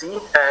Massey,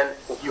 and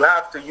you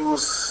have to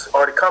use,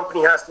 or the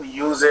company has to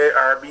use it,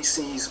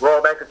 RBC's,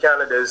 Royal Bank of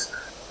Canada's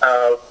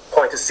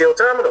point-of-sale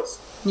terminals.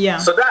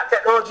 So that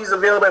technology is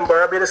available in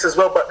Barbados as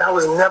well, but that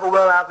was never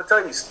well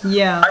advertised.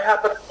 I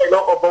happened to find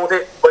out about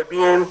it by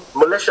being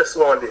malicious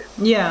one day.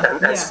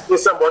 And see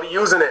somebody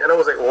using it, and I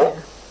was like, oh.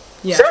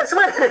 Yeah.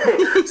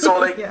 Seriously. So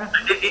like Yeah.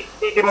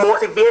 the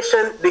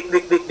motivation,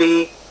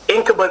 the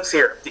incumbents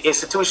here, the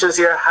institutions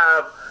here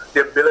have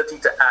the ability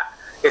to act.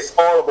 It's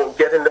all about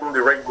getting them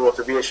the right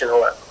motivation,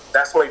 however.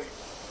 That's my view.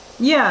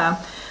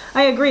 Yeah,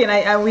 I agree,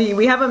 and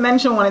we haven't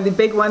mentioned one of the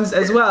big ones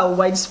as well: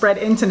 widespread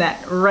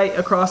internet right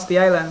across the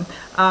island.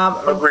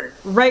 Agree.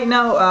 Right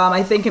now,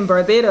 I think in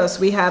Barbados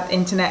we have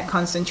internet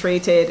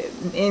concentrated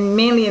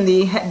mainly in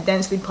the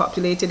densely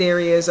populated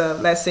areas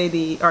of, let's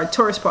say, our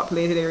tourist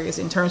populated areas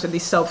in terms of the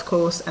South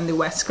Coast and the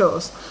West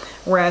Coast.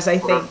 Whereas I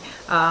think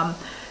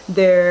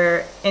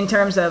there, in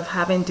terms of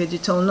having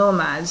digital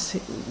nomads,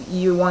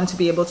 you want to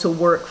be able to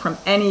work from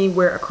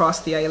anywhere across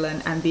the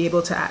island and be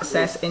able to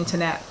access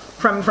internet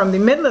from the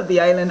middle of the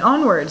island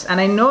onwards.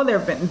 And I know there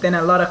have been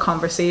a lot of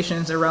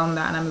conversations around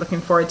that, and I'm looking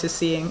forward to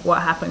seeing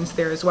what happens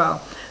there as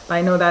well. But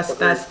I know that's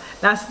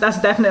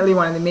definitely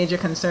one of the major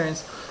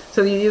concerns.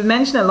 So you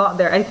mentioned a lot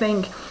there. I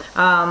think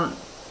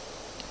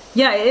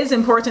it is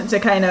important to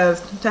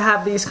to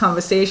have these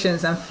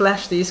conversations and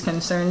flesh these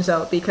concerns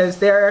out, because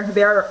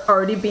they're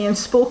already being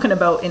spoken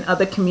about in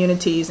other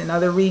communities, in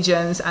other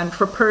regions, and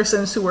for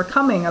persons who are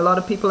coming, a lot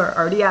of people are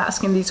already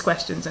asking these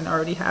questions and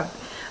already have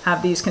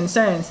these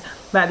concerns.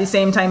 But at the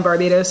same time,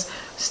 Barbados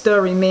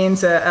still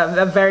remains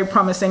a very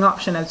promising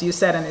option, as you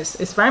said, and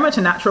it's very much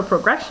a natural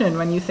progression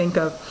when you think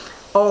of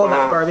all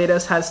that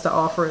Barbados has to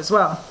offer as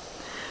well.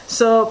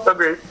 So,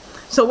 Agreed.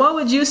 So what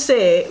would you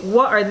say,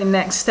 what are the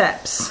next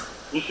steps?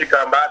 You should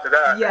come back to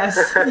that.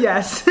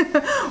 Yes.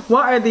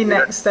 What are the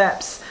next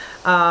steps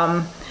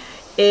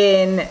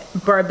in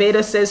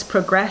Barbados's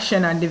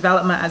progression and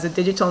development as a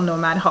digital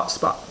nomad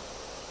hotspot?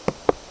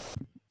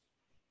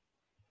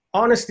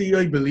 Honestly,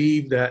 I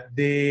believe that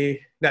the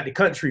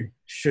country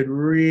should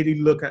really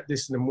look at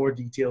this in a more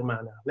detailed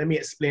manner. Let me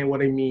explain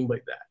what I mean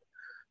by that.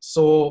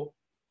 So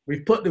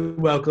we've put the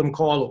welcome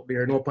call up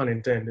there, no pun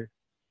intended.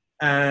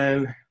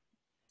 And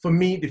for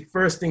me, the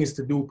first thing is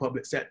to do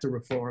public sector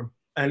reform.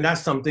 And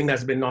that's something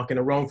that's been knocking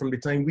around from the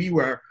time we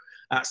were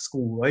at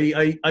school.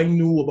 I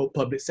knew about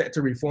public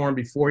sector reform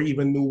before I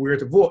even knew where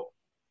to vote.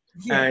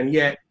 Yeah. And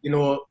yet,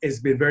 it's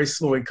been very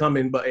slow in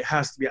coming, but it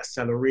has to be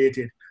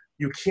accelerated.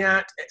 You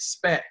can't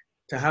expect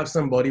to have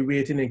somebody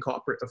waiting in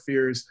corporate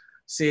affairs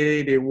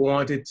say they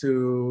wanted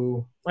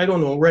to,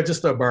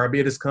 register a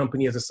Barbados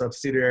company as a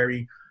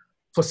subsidiary.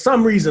 For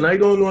some reason, I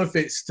don't know if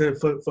it's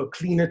for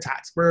cleaner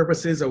tax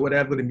purposes or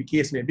whatever the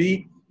case may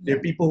be. There are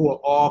people who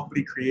are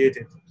awfully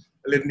creative.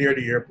 I live near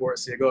the airport,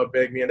 so you go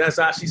beg me. And that's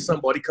actually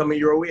somebody coming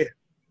your way.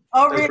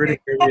 Oh, really? British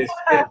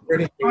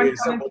Airways.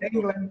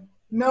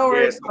 No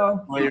worries.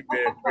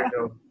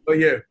 But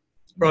yeah,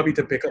 probably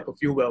to pick up a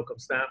few welcome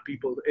stamp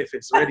people if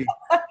it's ready.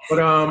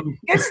 But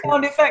good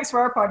sound effects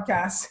for our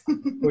podcast.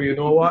 Well, you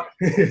know what?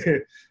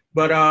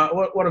 But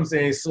what I'm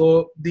saying,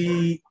 so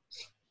the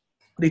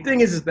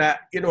thing is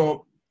that,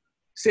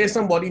 say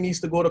somebody needs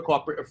to go to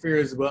corporate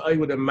affairs, but I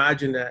would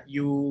imagine that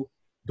you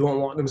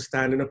don't want them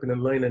standing up in a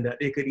line, and that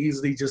they could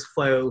easily just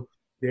file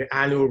their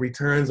annual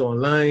returns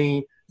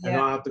online and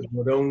not have to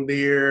go down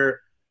there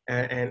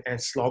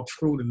and slog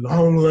through the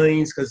long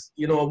lines, because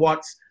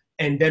what's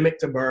endemic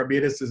to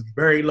Barbados is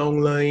very long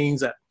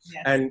lines.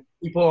 And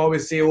people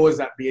always say, is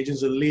that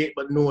Bajans are late?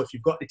 But no, if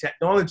you've got the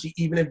technology,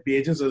 even if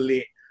Bajans are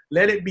late,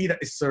 let it be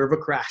that the server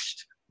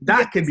crashed.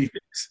 That can be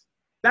fixed.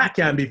 That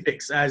can be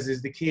fixed, as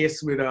is the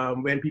case with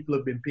when people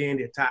have been paying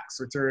their tax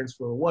returns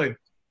for a while.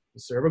 The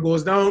server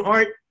goes down, all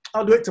right,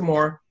 I'll do it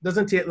tomorrow.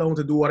 Doesn't take long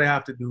to do what I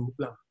have to do,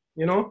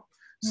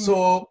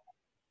 So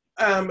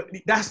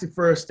that's the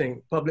first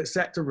thing, public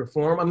sector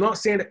reform. I'm not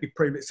saying that the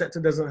private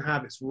sector doesn't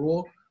have its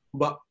role,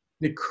 but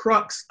the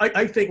crux,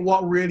 I think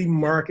what really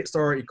markets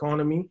our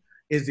economy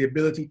is the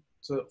ability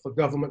for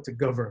government to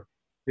govern,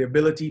 the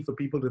ability for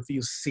people to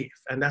feel safe.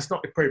 And that's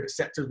not the private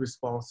sector's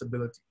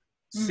responsibility.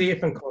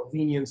 Safe and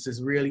convenience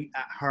is really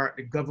at heart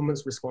the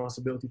government's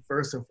responsibility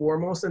first and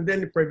foremost, and then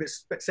the private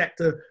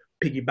sector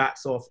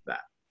piggybacks off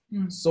that.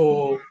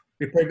 So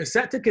the private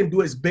sector can do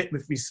its bit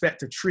with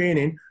respect to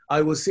training.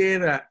 I will say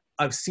that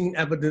I've seen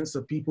evidence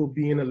of people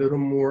being a little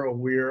more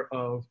aware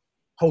of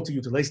how to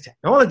utilize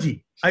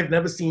technology. I've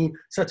never seen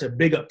such a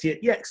big uptake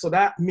yet. So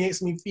that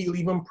makes me feel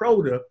even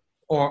prouder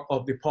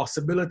of the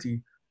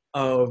possibility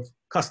of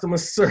customer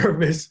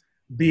service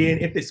being,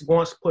 if it's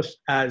once pushed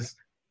as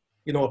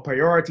a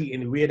priority in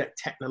the way that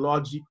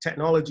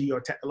technology or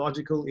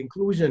technological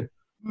inclusion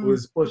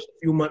was pushed a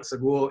few months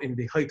ago in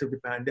the height of the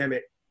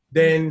pandemic,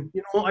 then,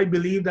 I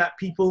believe that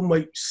people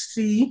might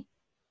see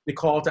the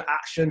call to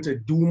action to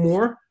do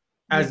more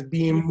as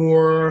being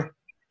more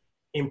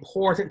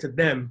important to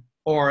them,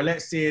 or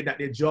let's say that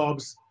their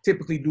jobs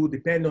typically do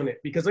depend on it.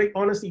 Because I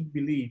honestly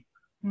believe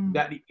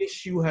that the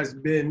issue has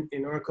been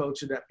in our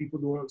culture that people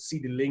don't see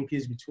the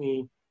linkage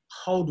between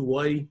how do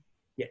I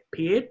get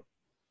paid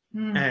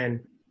and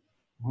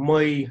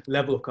my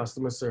level of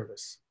customer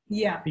service.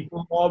 Yeah.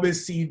 People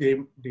always see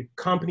the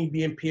company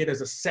being paid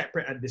as a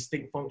separate and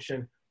distinct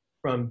function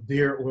from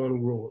their own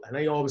role. And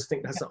I always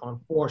think that's an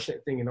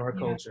unfortunate thing in our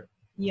culture.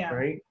 Yeah.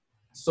 Right?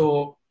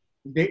 So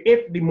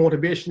if the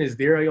motivation is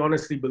there, I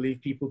honestly believe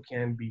people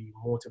can be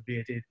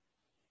motivated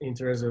in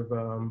terms of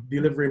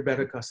delivering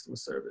better customer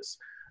service.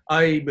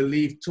 I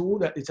believe too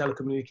that the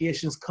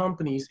telecommunications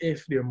companies,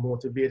 if they're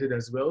motivated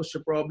as well,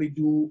 should probably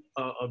do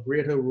a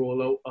greater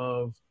rollout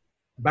of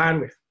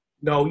bandwidth.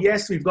 Now,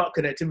 yes, we've got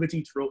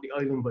connectivity throughout the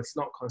island, but it's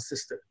not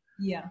consistent.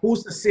 Yeah.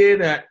 Who's to say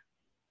that?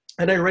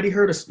 And I already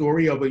heard a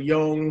story of a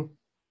young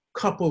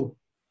couple.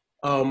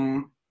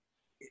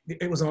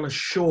 It was on a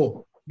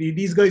show.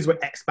 These guys were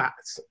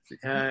expats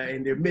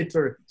in their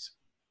mid-30s.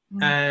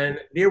 And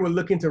they were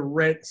looking to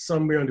rent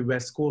somewhere on the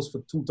West Coast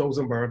for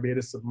 2,000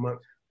 Barbados a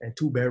month and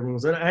 2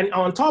 bedrooms. And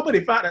on top of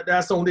the fact that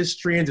that sounded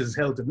strange as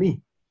hell to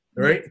me,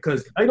 right?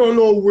 Because I don't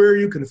know where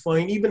you can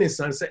find, even in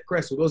Sunset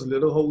Crest with those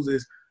little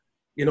houses,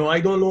 you know, I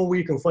don't know where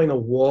you can find a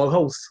wall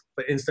house,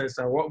 for instance,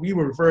 or what we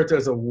would refer to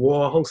as a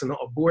wall house and not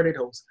a boarded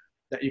house,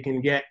 that you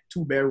can get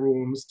 2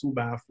 bedrooms, 2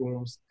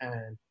 bathrooms,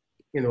 and,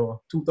 you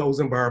know,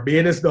 2,000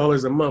 Barbados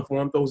dollars a month,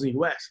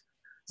 1,000 US.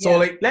 So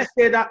like, let's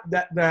say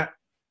that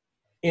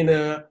in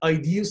an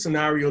ideal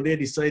scenario, they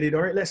decided,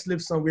 all right, let's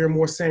live somewhere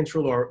more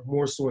central or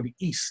more so in the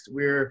east,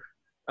 where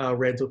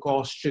rental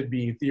costs should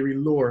be, in theory,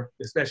 lower,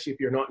 especially if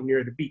you're not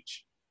near the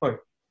beach. All right.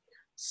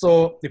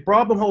 So the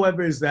problem,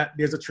 however, is that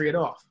there's a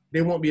trade-off.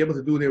 They won't be able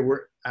to do their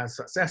work as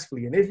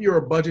successfully. And if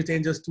you're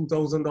budgeting just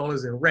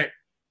 $2,000 in rent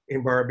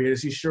in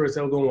Barbados, you sure as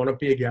hell don't want to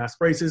pay gas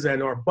prices.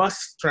 And our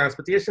bus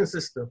transportation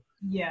system,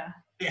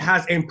 it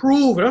has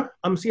improved. Huh?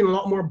 I'm seeing a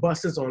lot more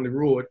buses on the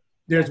road.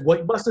 There's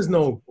white buses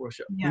now,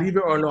 Portia. Believe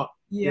it or not.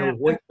 They're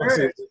white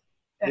buses.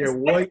 They're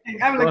white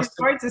I'm looking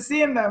forward to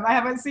seeing them. I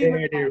haven't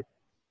seen them.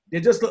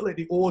 They just look like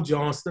the old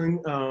Johnston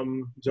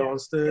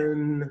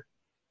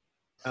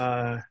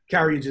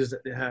carriages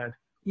that they had.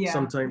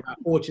 Sometimes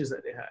porches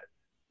that they had.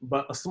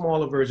 But a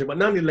smaller version. But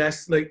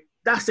nonetheless, like,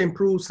 that's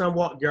improved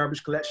somewhat.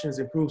 Garbage collections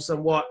improved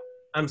somewhat.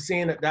 I'm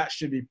saying that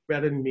should be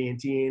better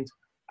maintained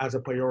as a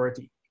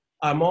priority.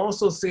 I'm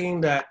also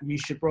saying that we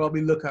should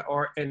probably look at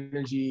our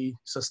energy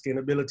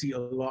sustainability a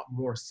lot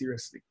more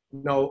seriously.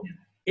 Now,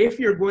 if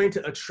you're going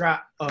to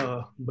attract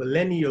a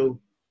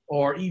millennial,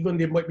 or even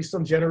there might be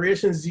some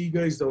Generation Z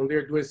guys down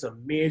there doing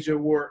some major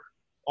work,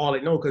 all I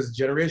know, because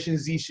Generation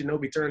Z should now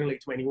be turning like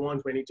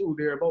 21, 22,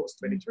 thereabouts,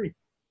 23.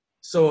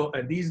 So,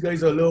 and these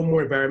guys are a little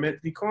more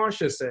environmentally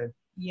conscious, and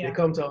they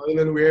come to an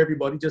island where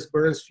everybody just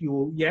burns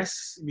fuel.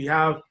 Yes, we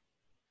have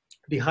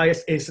the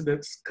highest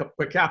incidence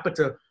per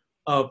capita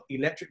of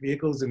electric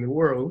vehicles in the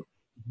world,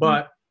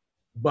 but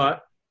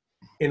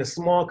in a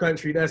small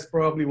country, that's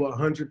probably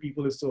 100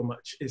 people is so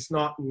much. It's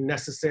not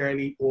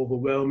necessarily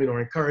overwhelming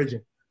or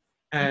encouraging.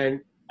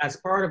 And as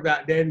part of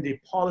that, then the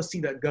policy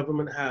that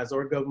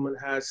our government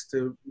has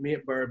to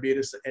make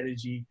Barbados an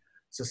energy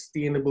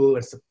sustainable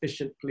and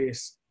sufficient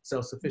place,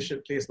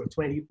 self-sufficient place by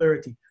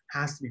 2030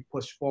 has to be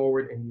pushed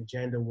forward in the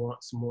agenda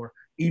once more,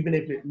 even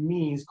if it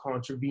means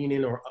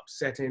contravening or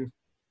upsetting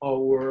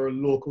our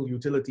local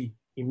utility,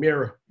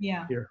 Emera,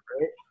 here,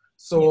 right?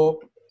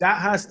 So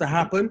that has to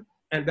happen,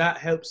 and that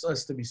helps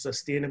us to be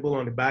sustainable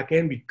on the back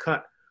end. We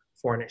cut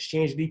foreign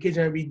exchange leakage,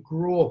 and we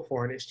grow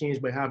foreign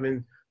exchange by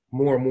having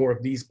more and more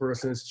of these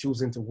persons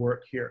choosing to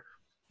work here.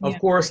 Of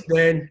course,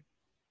 then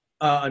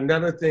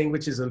another thing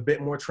which is a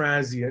bit more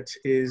transient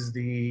is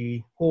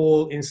the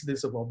whole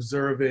incidence of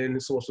observing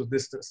social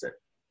distancing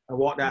and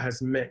what that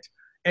has meant.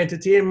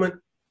 Entertainment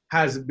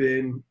has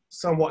been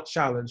somewhat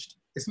challenged,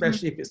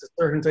 especially if it's a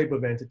certain type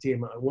of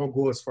entertainment. I won't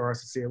go as far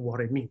as to say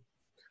what I mean,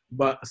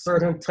 but a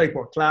certain type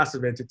or class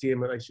of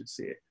entertainment, I should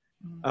say.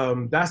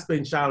 That's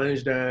been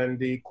challenged, and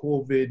the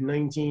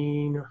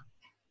COVID-19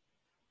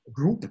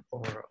 group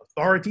or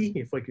authority,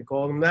 if I could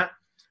call them that,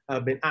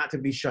 have been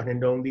actively shutting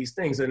down these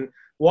things. And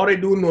what I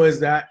do know is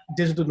that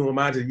digital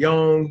nomads are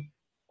young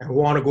and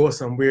want to go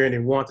somewhere, and they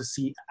want to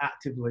see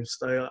active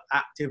lifestyle,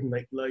 active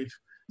nightlife,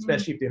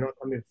 especially if they're not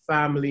coming with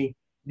family.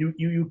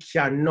 You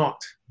cannot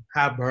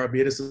have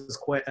Barbados as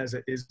quiet as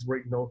it is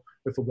right now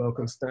with a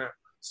welcome stamp.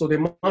 So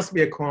there must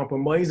be a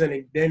compromise, and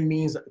it then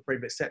means that the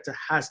private sector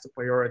has to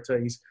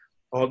prioritize.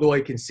 Although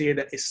I can say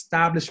that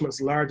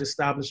large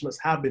establishments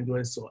have been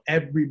doing so.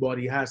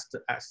 Everybody has to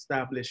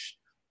establish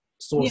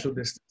social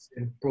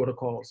distancing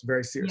protocols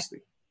very seriously.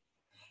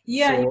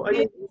 So,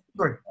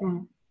 sorry.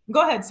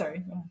 Go ahead,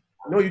 sorry.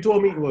 No, you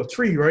told me, well,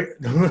 3, right?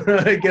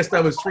 I guess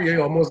that was 3.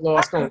 I almost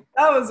lost on.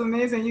 That was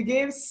amazing. You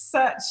gave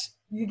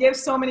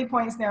so many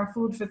points there on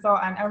food for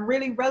thought, and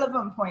really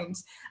relevant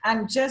points.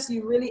 And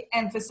you really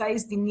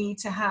emphasized the need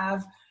to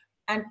have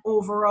an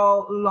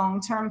overall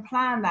long-term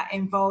plan that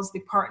involves the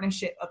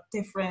partnership of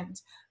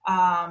different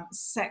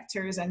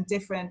sectors and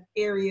different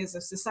areas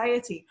of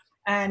society.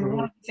 And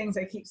one of the things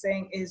I keep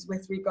saying is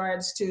with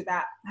regards to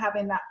that,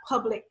 having that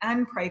public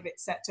and private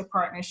sector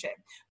partnership,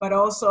 but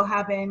also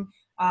having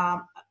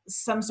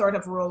some sort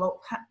of rollout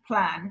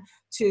plan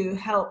to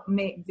help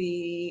make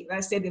the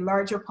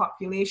larger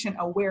population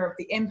aware of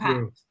the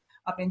impact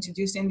of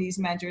introducing these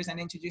measures and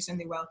introducing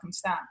the welcome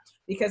stamp.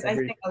 Because I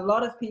think a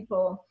lot of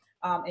people,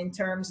 in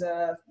terms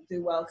of the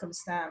welcome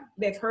stamp,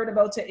 they've heard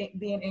about it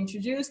being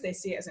introduced. They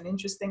see it as an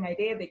interesting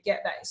idea. They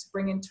get that it's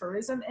bringing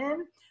tourism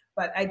in,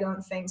 but I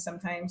don't think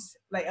sometimes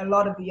like a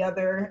lot of the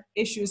other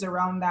issues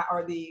around that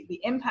or the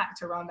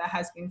impact around that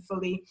has been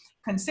fully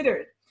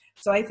considered.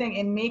 So I think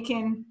in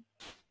making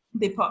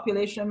the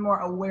population more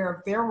aware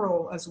of their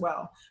role as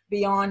well,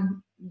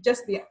 beyond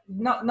just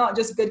not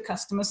just good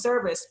customer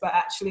service, but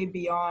actually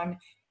beyond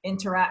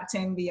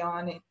interacting,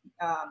 beyond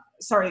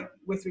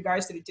with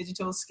regards to the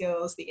digital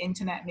skills, the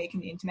internet, making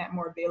the internet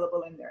more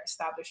available in their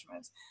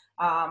establishments,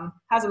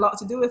 has a lot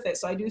to do with it.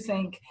 So I do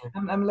think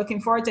I'm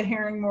looking forward to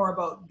hearing more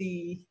about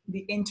the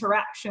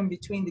interaction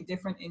between the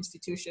different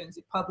institutions,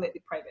 the public,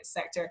 the private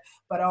sector,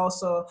 but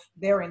also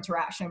their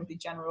interaction with the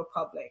general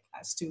public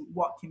as to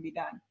what can be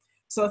done.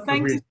 So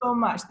thank you so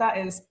much. That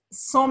is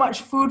so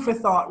much food for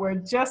thought. We're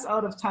just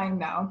out of time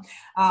now.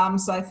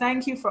 So I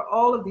thank you for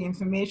all of the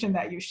information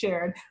that you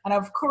shared. And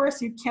of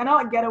course, you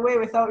cannot get away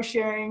without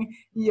sharing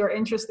your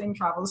interesting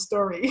travel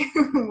story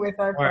with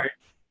our All right.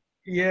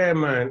 Yeah,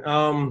 man.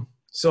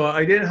 So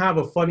I didn't have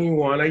a funny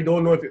one. I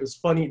don't know if it was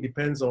funny. It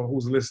depends on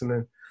who's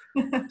listening.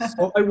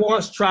 So I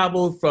once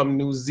traveled from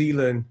New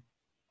Zealand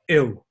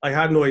ill. I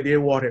had no idea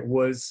what it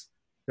was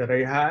that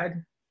I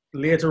had.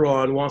 Later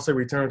on, once I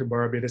returned to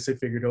Barbados, I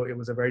figured out it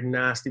was a very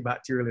nasty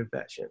bacterial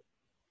infection.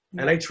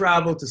 And I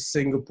traveled to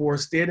Singapore,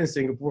 stayed in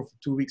Singapore for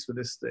 2 weeks for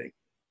this thing.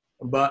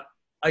 But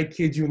I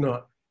kid you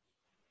not,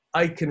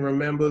 I can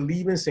remember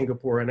leaving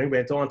Singapore and I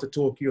went on to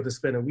Tokyo to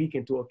spend a week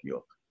in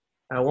Tokyo.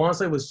 And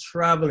once I was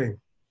traveling,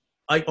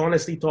 I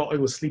honestly thought I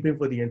was sleeping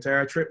for the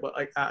entire trip, but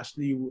I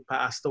actually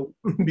passed out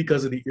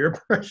because of the air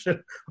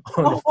pressure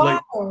on the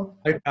flight. Wow.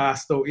 I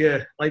passed out,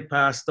 I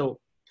passed out.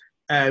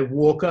 I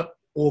woke up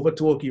over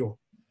Tokyo.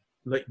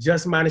 Like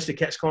just managed to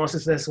catch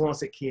consciousness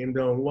once it came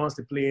down, once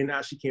the plane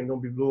actually came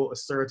down below a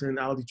certain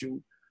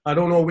altitude. I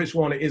don't know which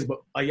one it is,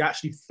 but I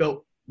actually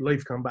felt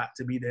life come back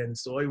to me then.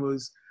 So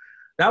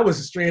that was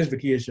a strange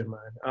vacation,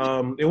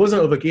 man. It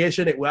wasn't a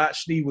vacation. It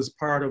actually was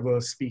part of a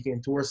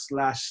speaking tour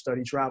 /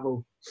 study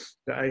travel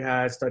that I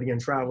had, study and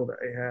travel that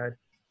I had.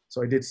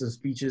 So I did some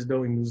speeches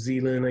down in New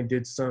Zealand. I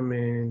did some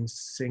in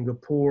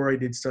Singapore. I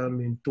did some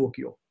in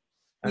Tokyo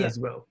as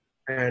well.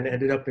 And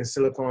ended up in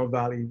Silicon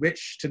Valley,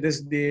 which to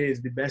this day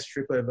is the best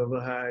trip I've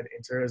ever had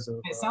in terms of...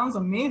 It sounds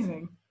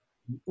amazing.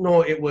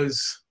 No, it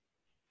was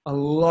a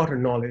lot of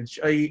knowledge.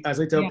 As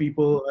I tell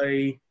people,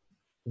 I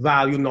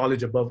value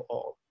knowledge above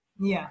all.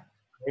 Yeah.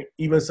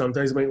 Even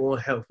sometimes my own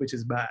health, which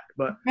is bad.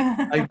 But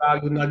I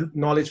value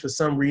knowledge for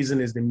some reason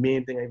is the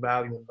main thing I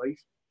value in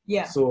life.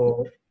 Yeah.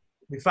 So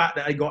the fact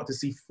that I got to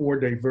see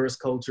 4 diverse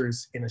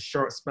cultures in a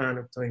short span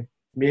of time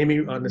made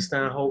me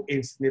understand how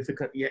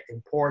insignificant yet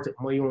important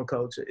my own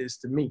culture is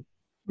to me.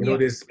 You know,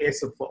 there's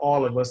space for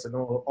all of us and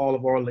all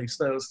of our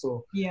lifestyles.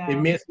 So it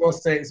makes no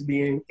sense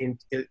being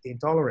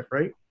intolerant,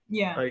 right?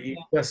 Yeah. You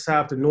just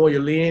have to know your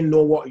lane,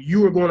 know what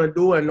you are going to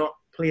do and not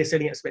place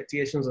any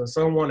expectations on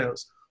someone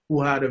else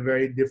who had a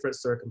very different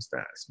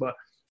circumstance. But,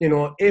 you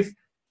know, if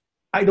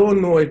I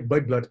don't know if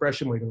my blood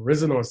pressure might have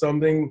risen or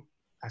something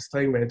as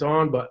time went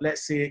on, but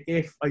let's say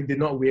if I did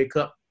not wake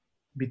up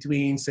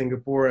between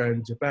Singapore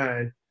and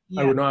Japan,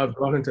 I would not have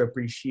gotten to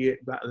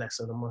appreciate that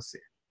lesson, I must say.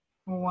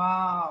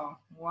 Wow.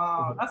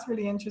 That's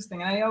really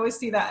interesting. And I always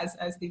see that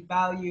as the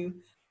value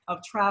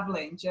of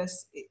traveling.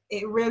 Just,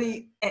 it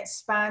really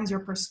expands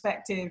your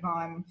perspective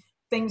on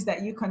things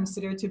that you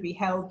consider to be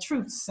held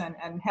truths and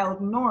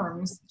held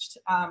norms.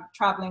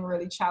 Traveling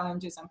really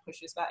challenges and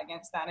pushes back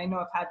against that. And I know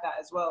I've had that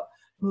as well.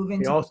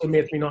 It also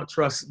makes me not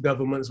trust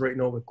governments right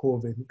now with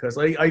COVID, because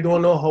I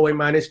don't know how I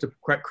managed to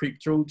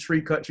creep through 3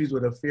 countries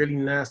with a fairly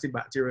nasty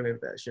bacterial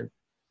infection.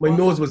 My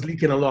nose was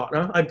leaking a lot.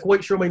 Huh? I'm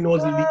quite sure my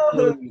nose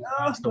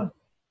leaked.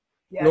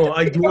 No,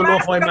 I do not know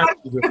how I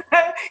managed to do it.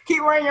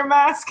 Keep wearing your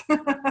mask.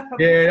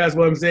 Yeah, that's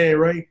what I'm saying,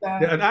 right?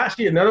 And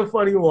actually, another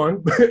funny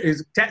one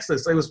is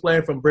Texas. I was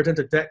flying from Britain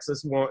to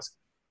Texas once,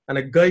 and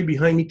a guy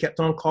behind me kept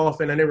on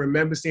coughing, and I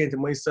remember saying to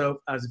myself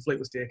as the flight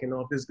was taking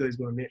off, this guy's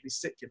going to make me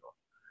sick, you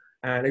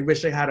know. And I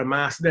wish I had a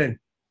mask then.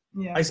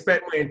 Yeah. I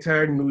spent my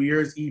entire New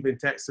Year's Eve in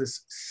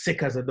Texas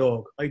sick as a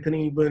dog. I couldn't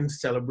even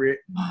celebrate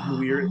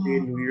New Year's Day,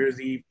 New Year's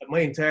Eve.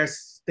 My entire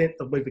stint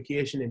of my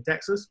vacation in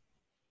Texas,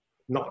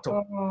 knocked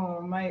out.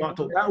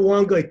 That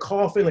one guy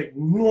coughing like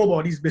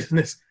nobody's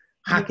business,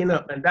 hacking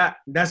up. And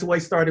that's why I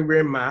started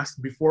wearing masks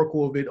before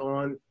COVID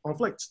on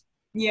flights.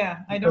 Yeah,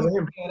 I don't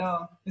agree at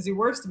all. Is it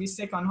worse to be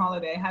sick on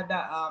holiday? I had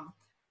that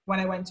when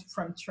I went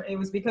it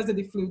was because of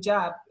the flu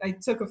jab. I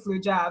took a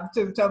flu jab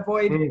to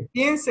avoid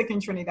being sick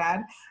in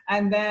Trinidad.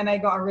 And then I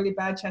got a really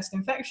bad chest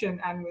infection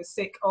and was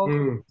sick all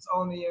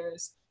New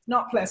Year's.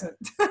 Not pleasant.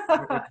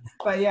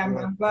 But yeah,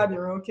 I'm glad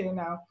you're okay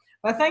now.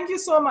 But thank you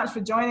so much for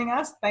joining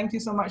us. Thank you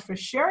so much for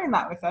sharing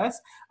that with us.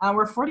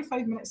 We're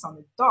 45 minutes on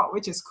the dot,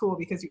 which is cool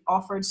because you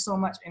offered so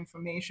much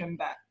information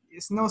that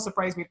it's no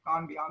surprise we've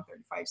gone beyond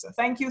 35. So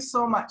thank you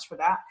so much for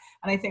that.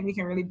 And I think we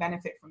can really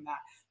benefit from that.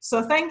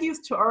 So thank you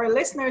to our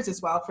listeners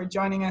as well for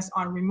joining us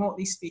on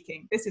Remotely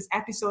Speaking. This is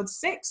episode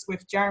 6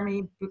 with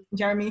Jeremy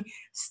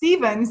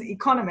Stevens,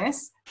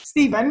 economist.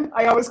 Stephen,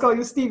 I always call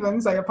you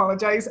Stevens. I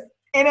apologize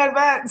in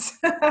advance.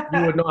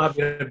 You would not have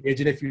been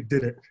imagine if you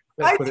did it.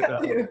 Let's put it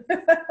that way.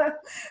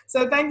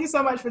 So thank you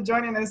so much for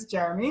joining us,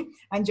 Jeremy.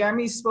 And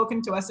Jeremy's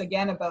spoken to us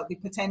again about the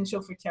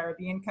potential for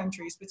Caribbean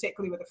countries,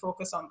 particularly with a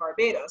focus on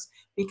Barbados,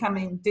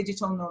 becoming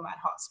digital nomad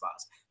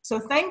hotspots. So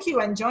thank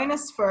you, and join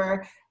us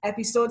for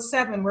episode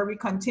 7, where we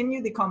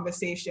continue the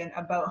conversation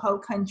about how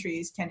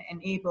countries can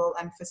enable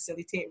and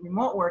facilitate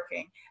remote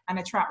working and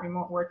attract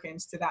remote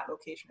workers to that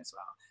location as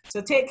well.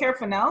 So take care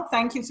for now.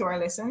 Thank you to our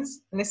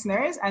listeners,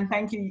 and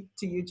thank you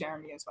to you,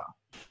 Jeremy, as well.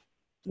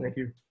 Thank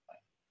you.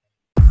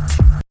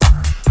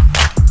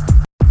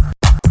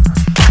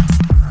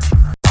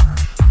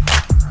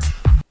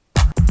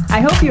 I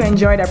hope you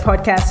enjoyed our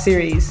podcast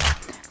series.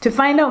 To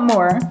find out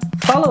more,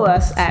 follow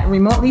us at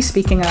Remotely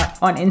Speaking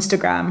Up on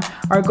Instagram,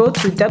 or go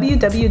to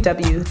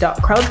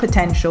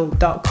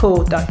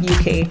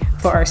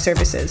www.crowdpotential.co.uk for our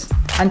services.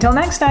 Until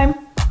next time.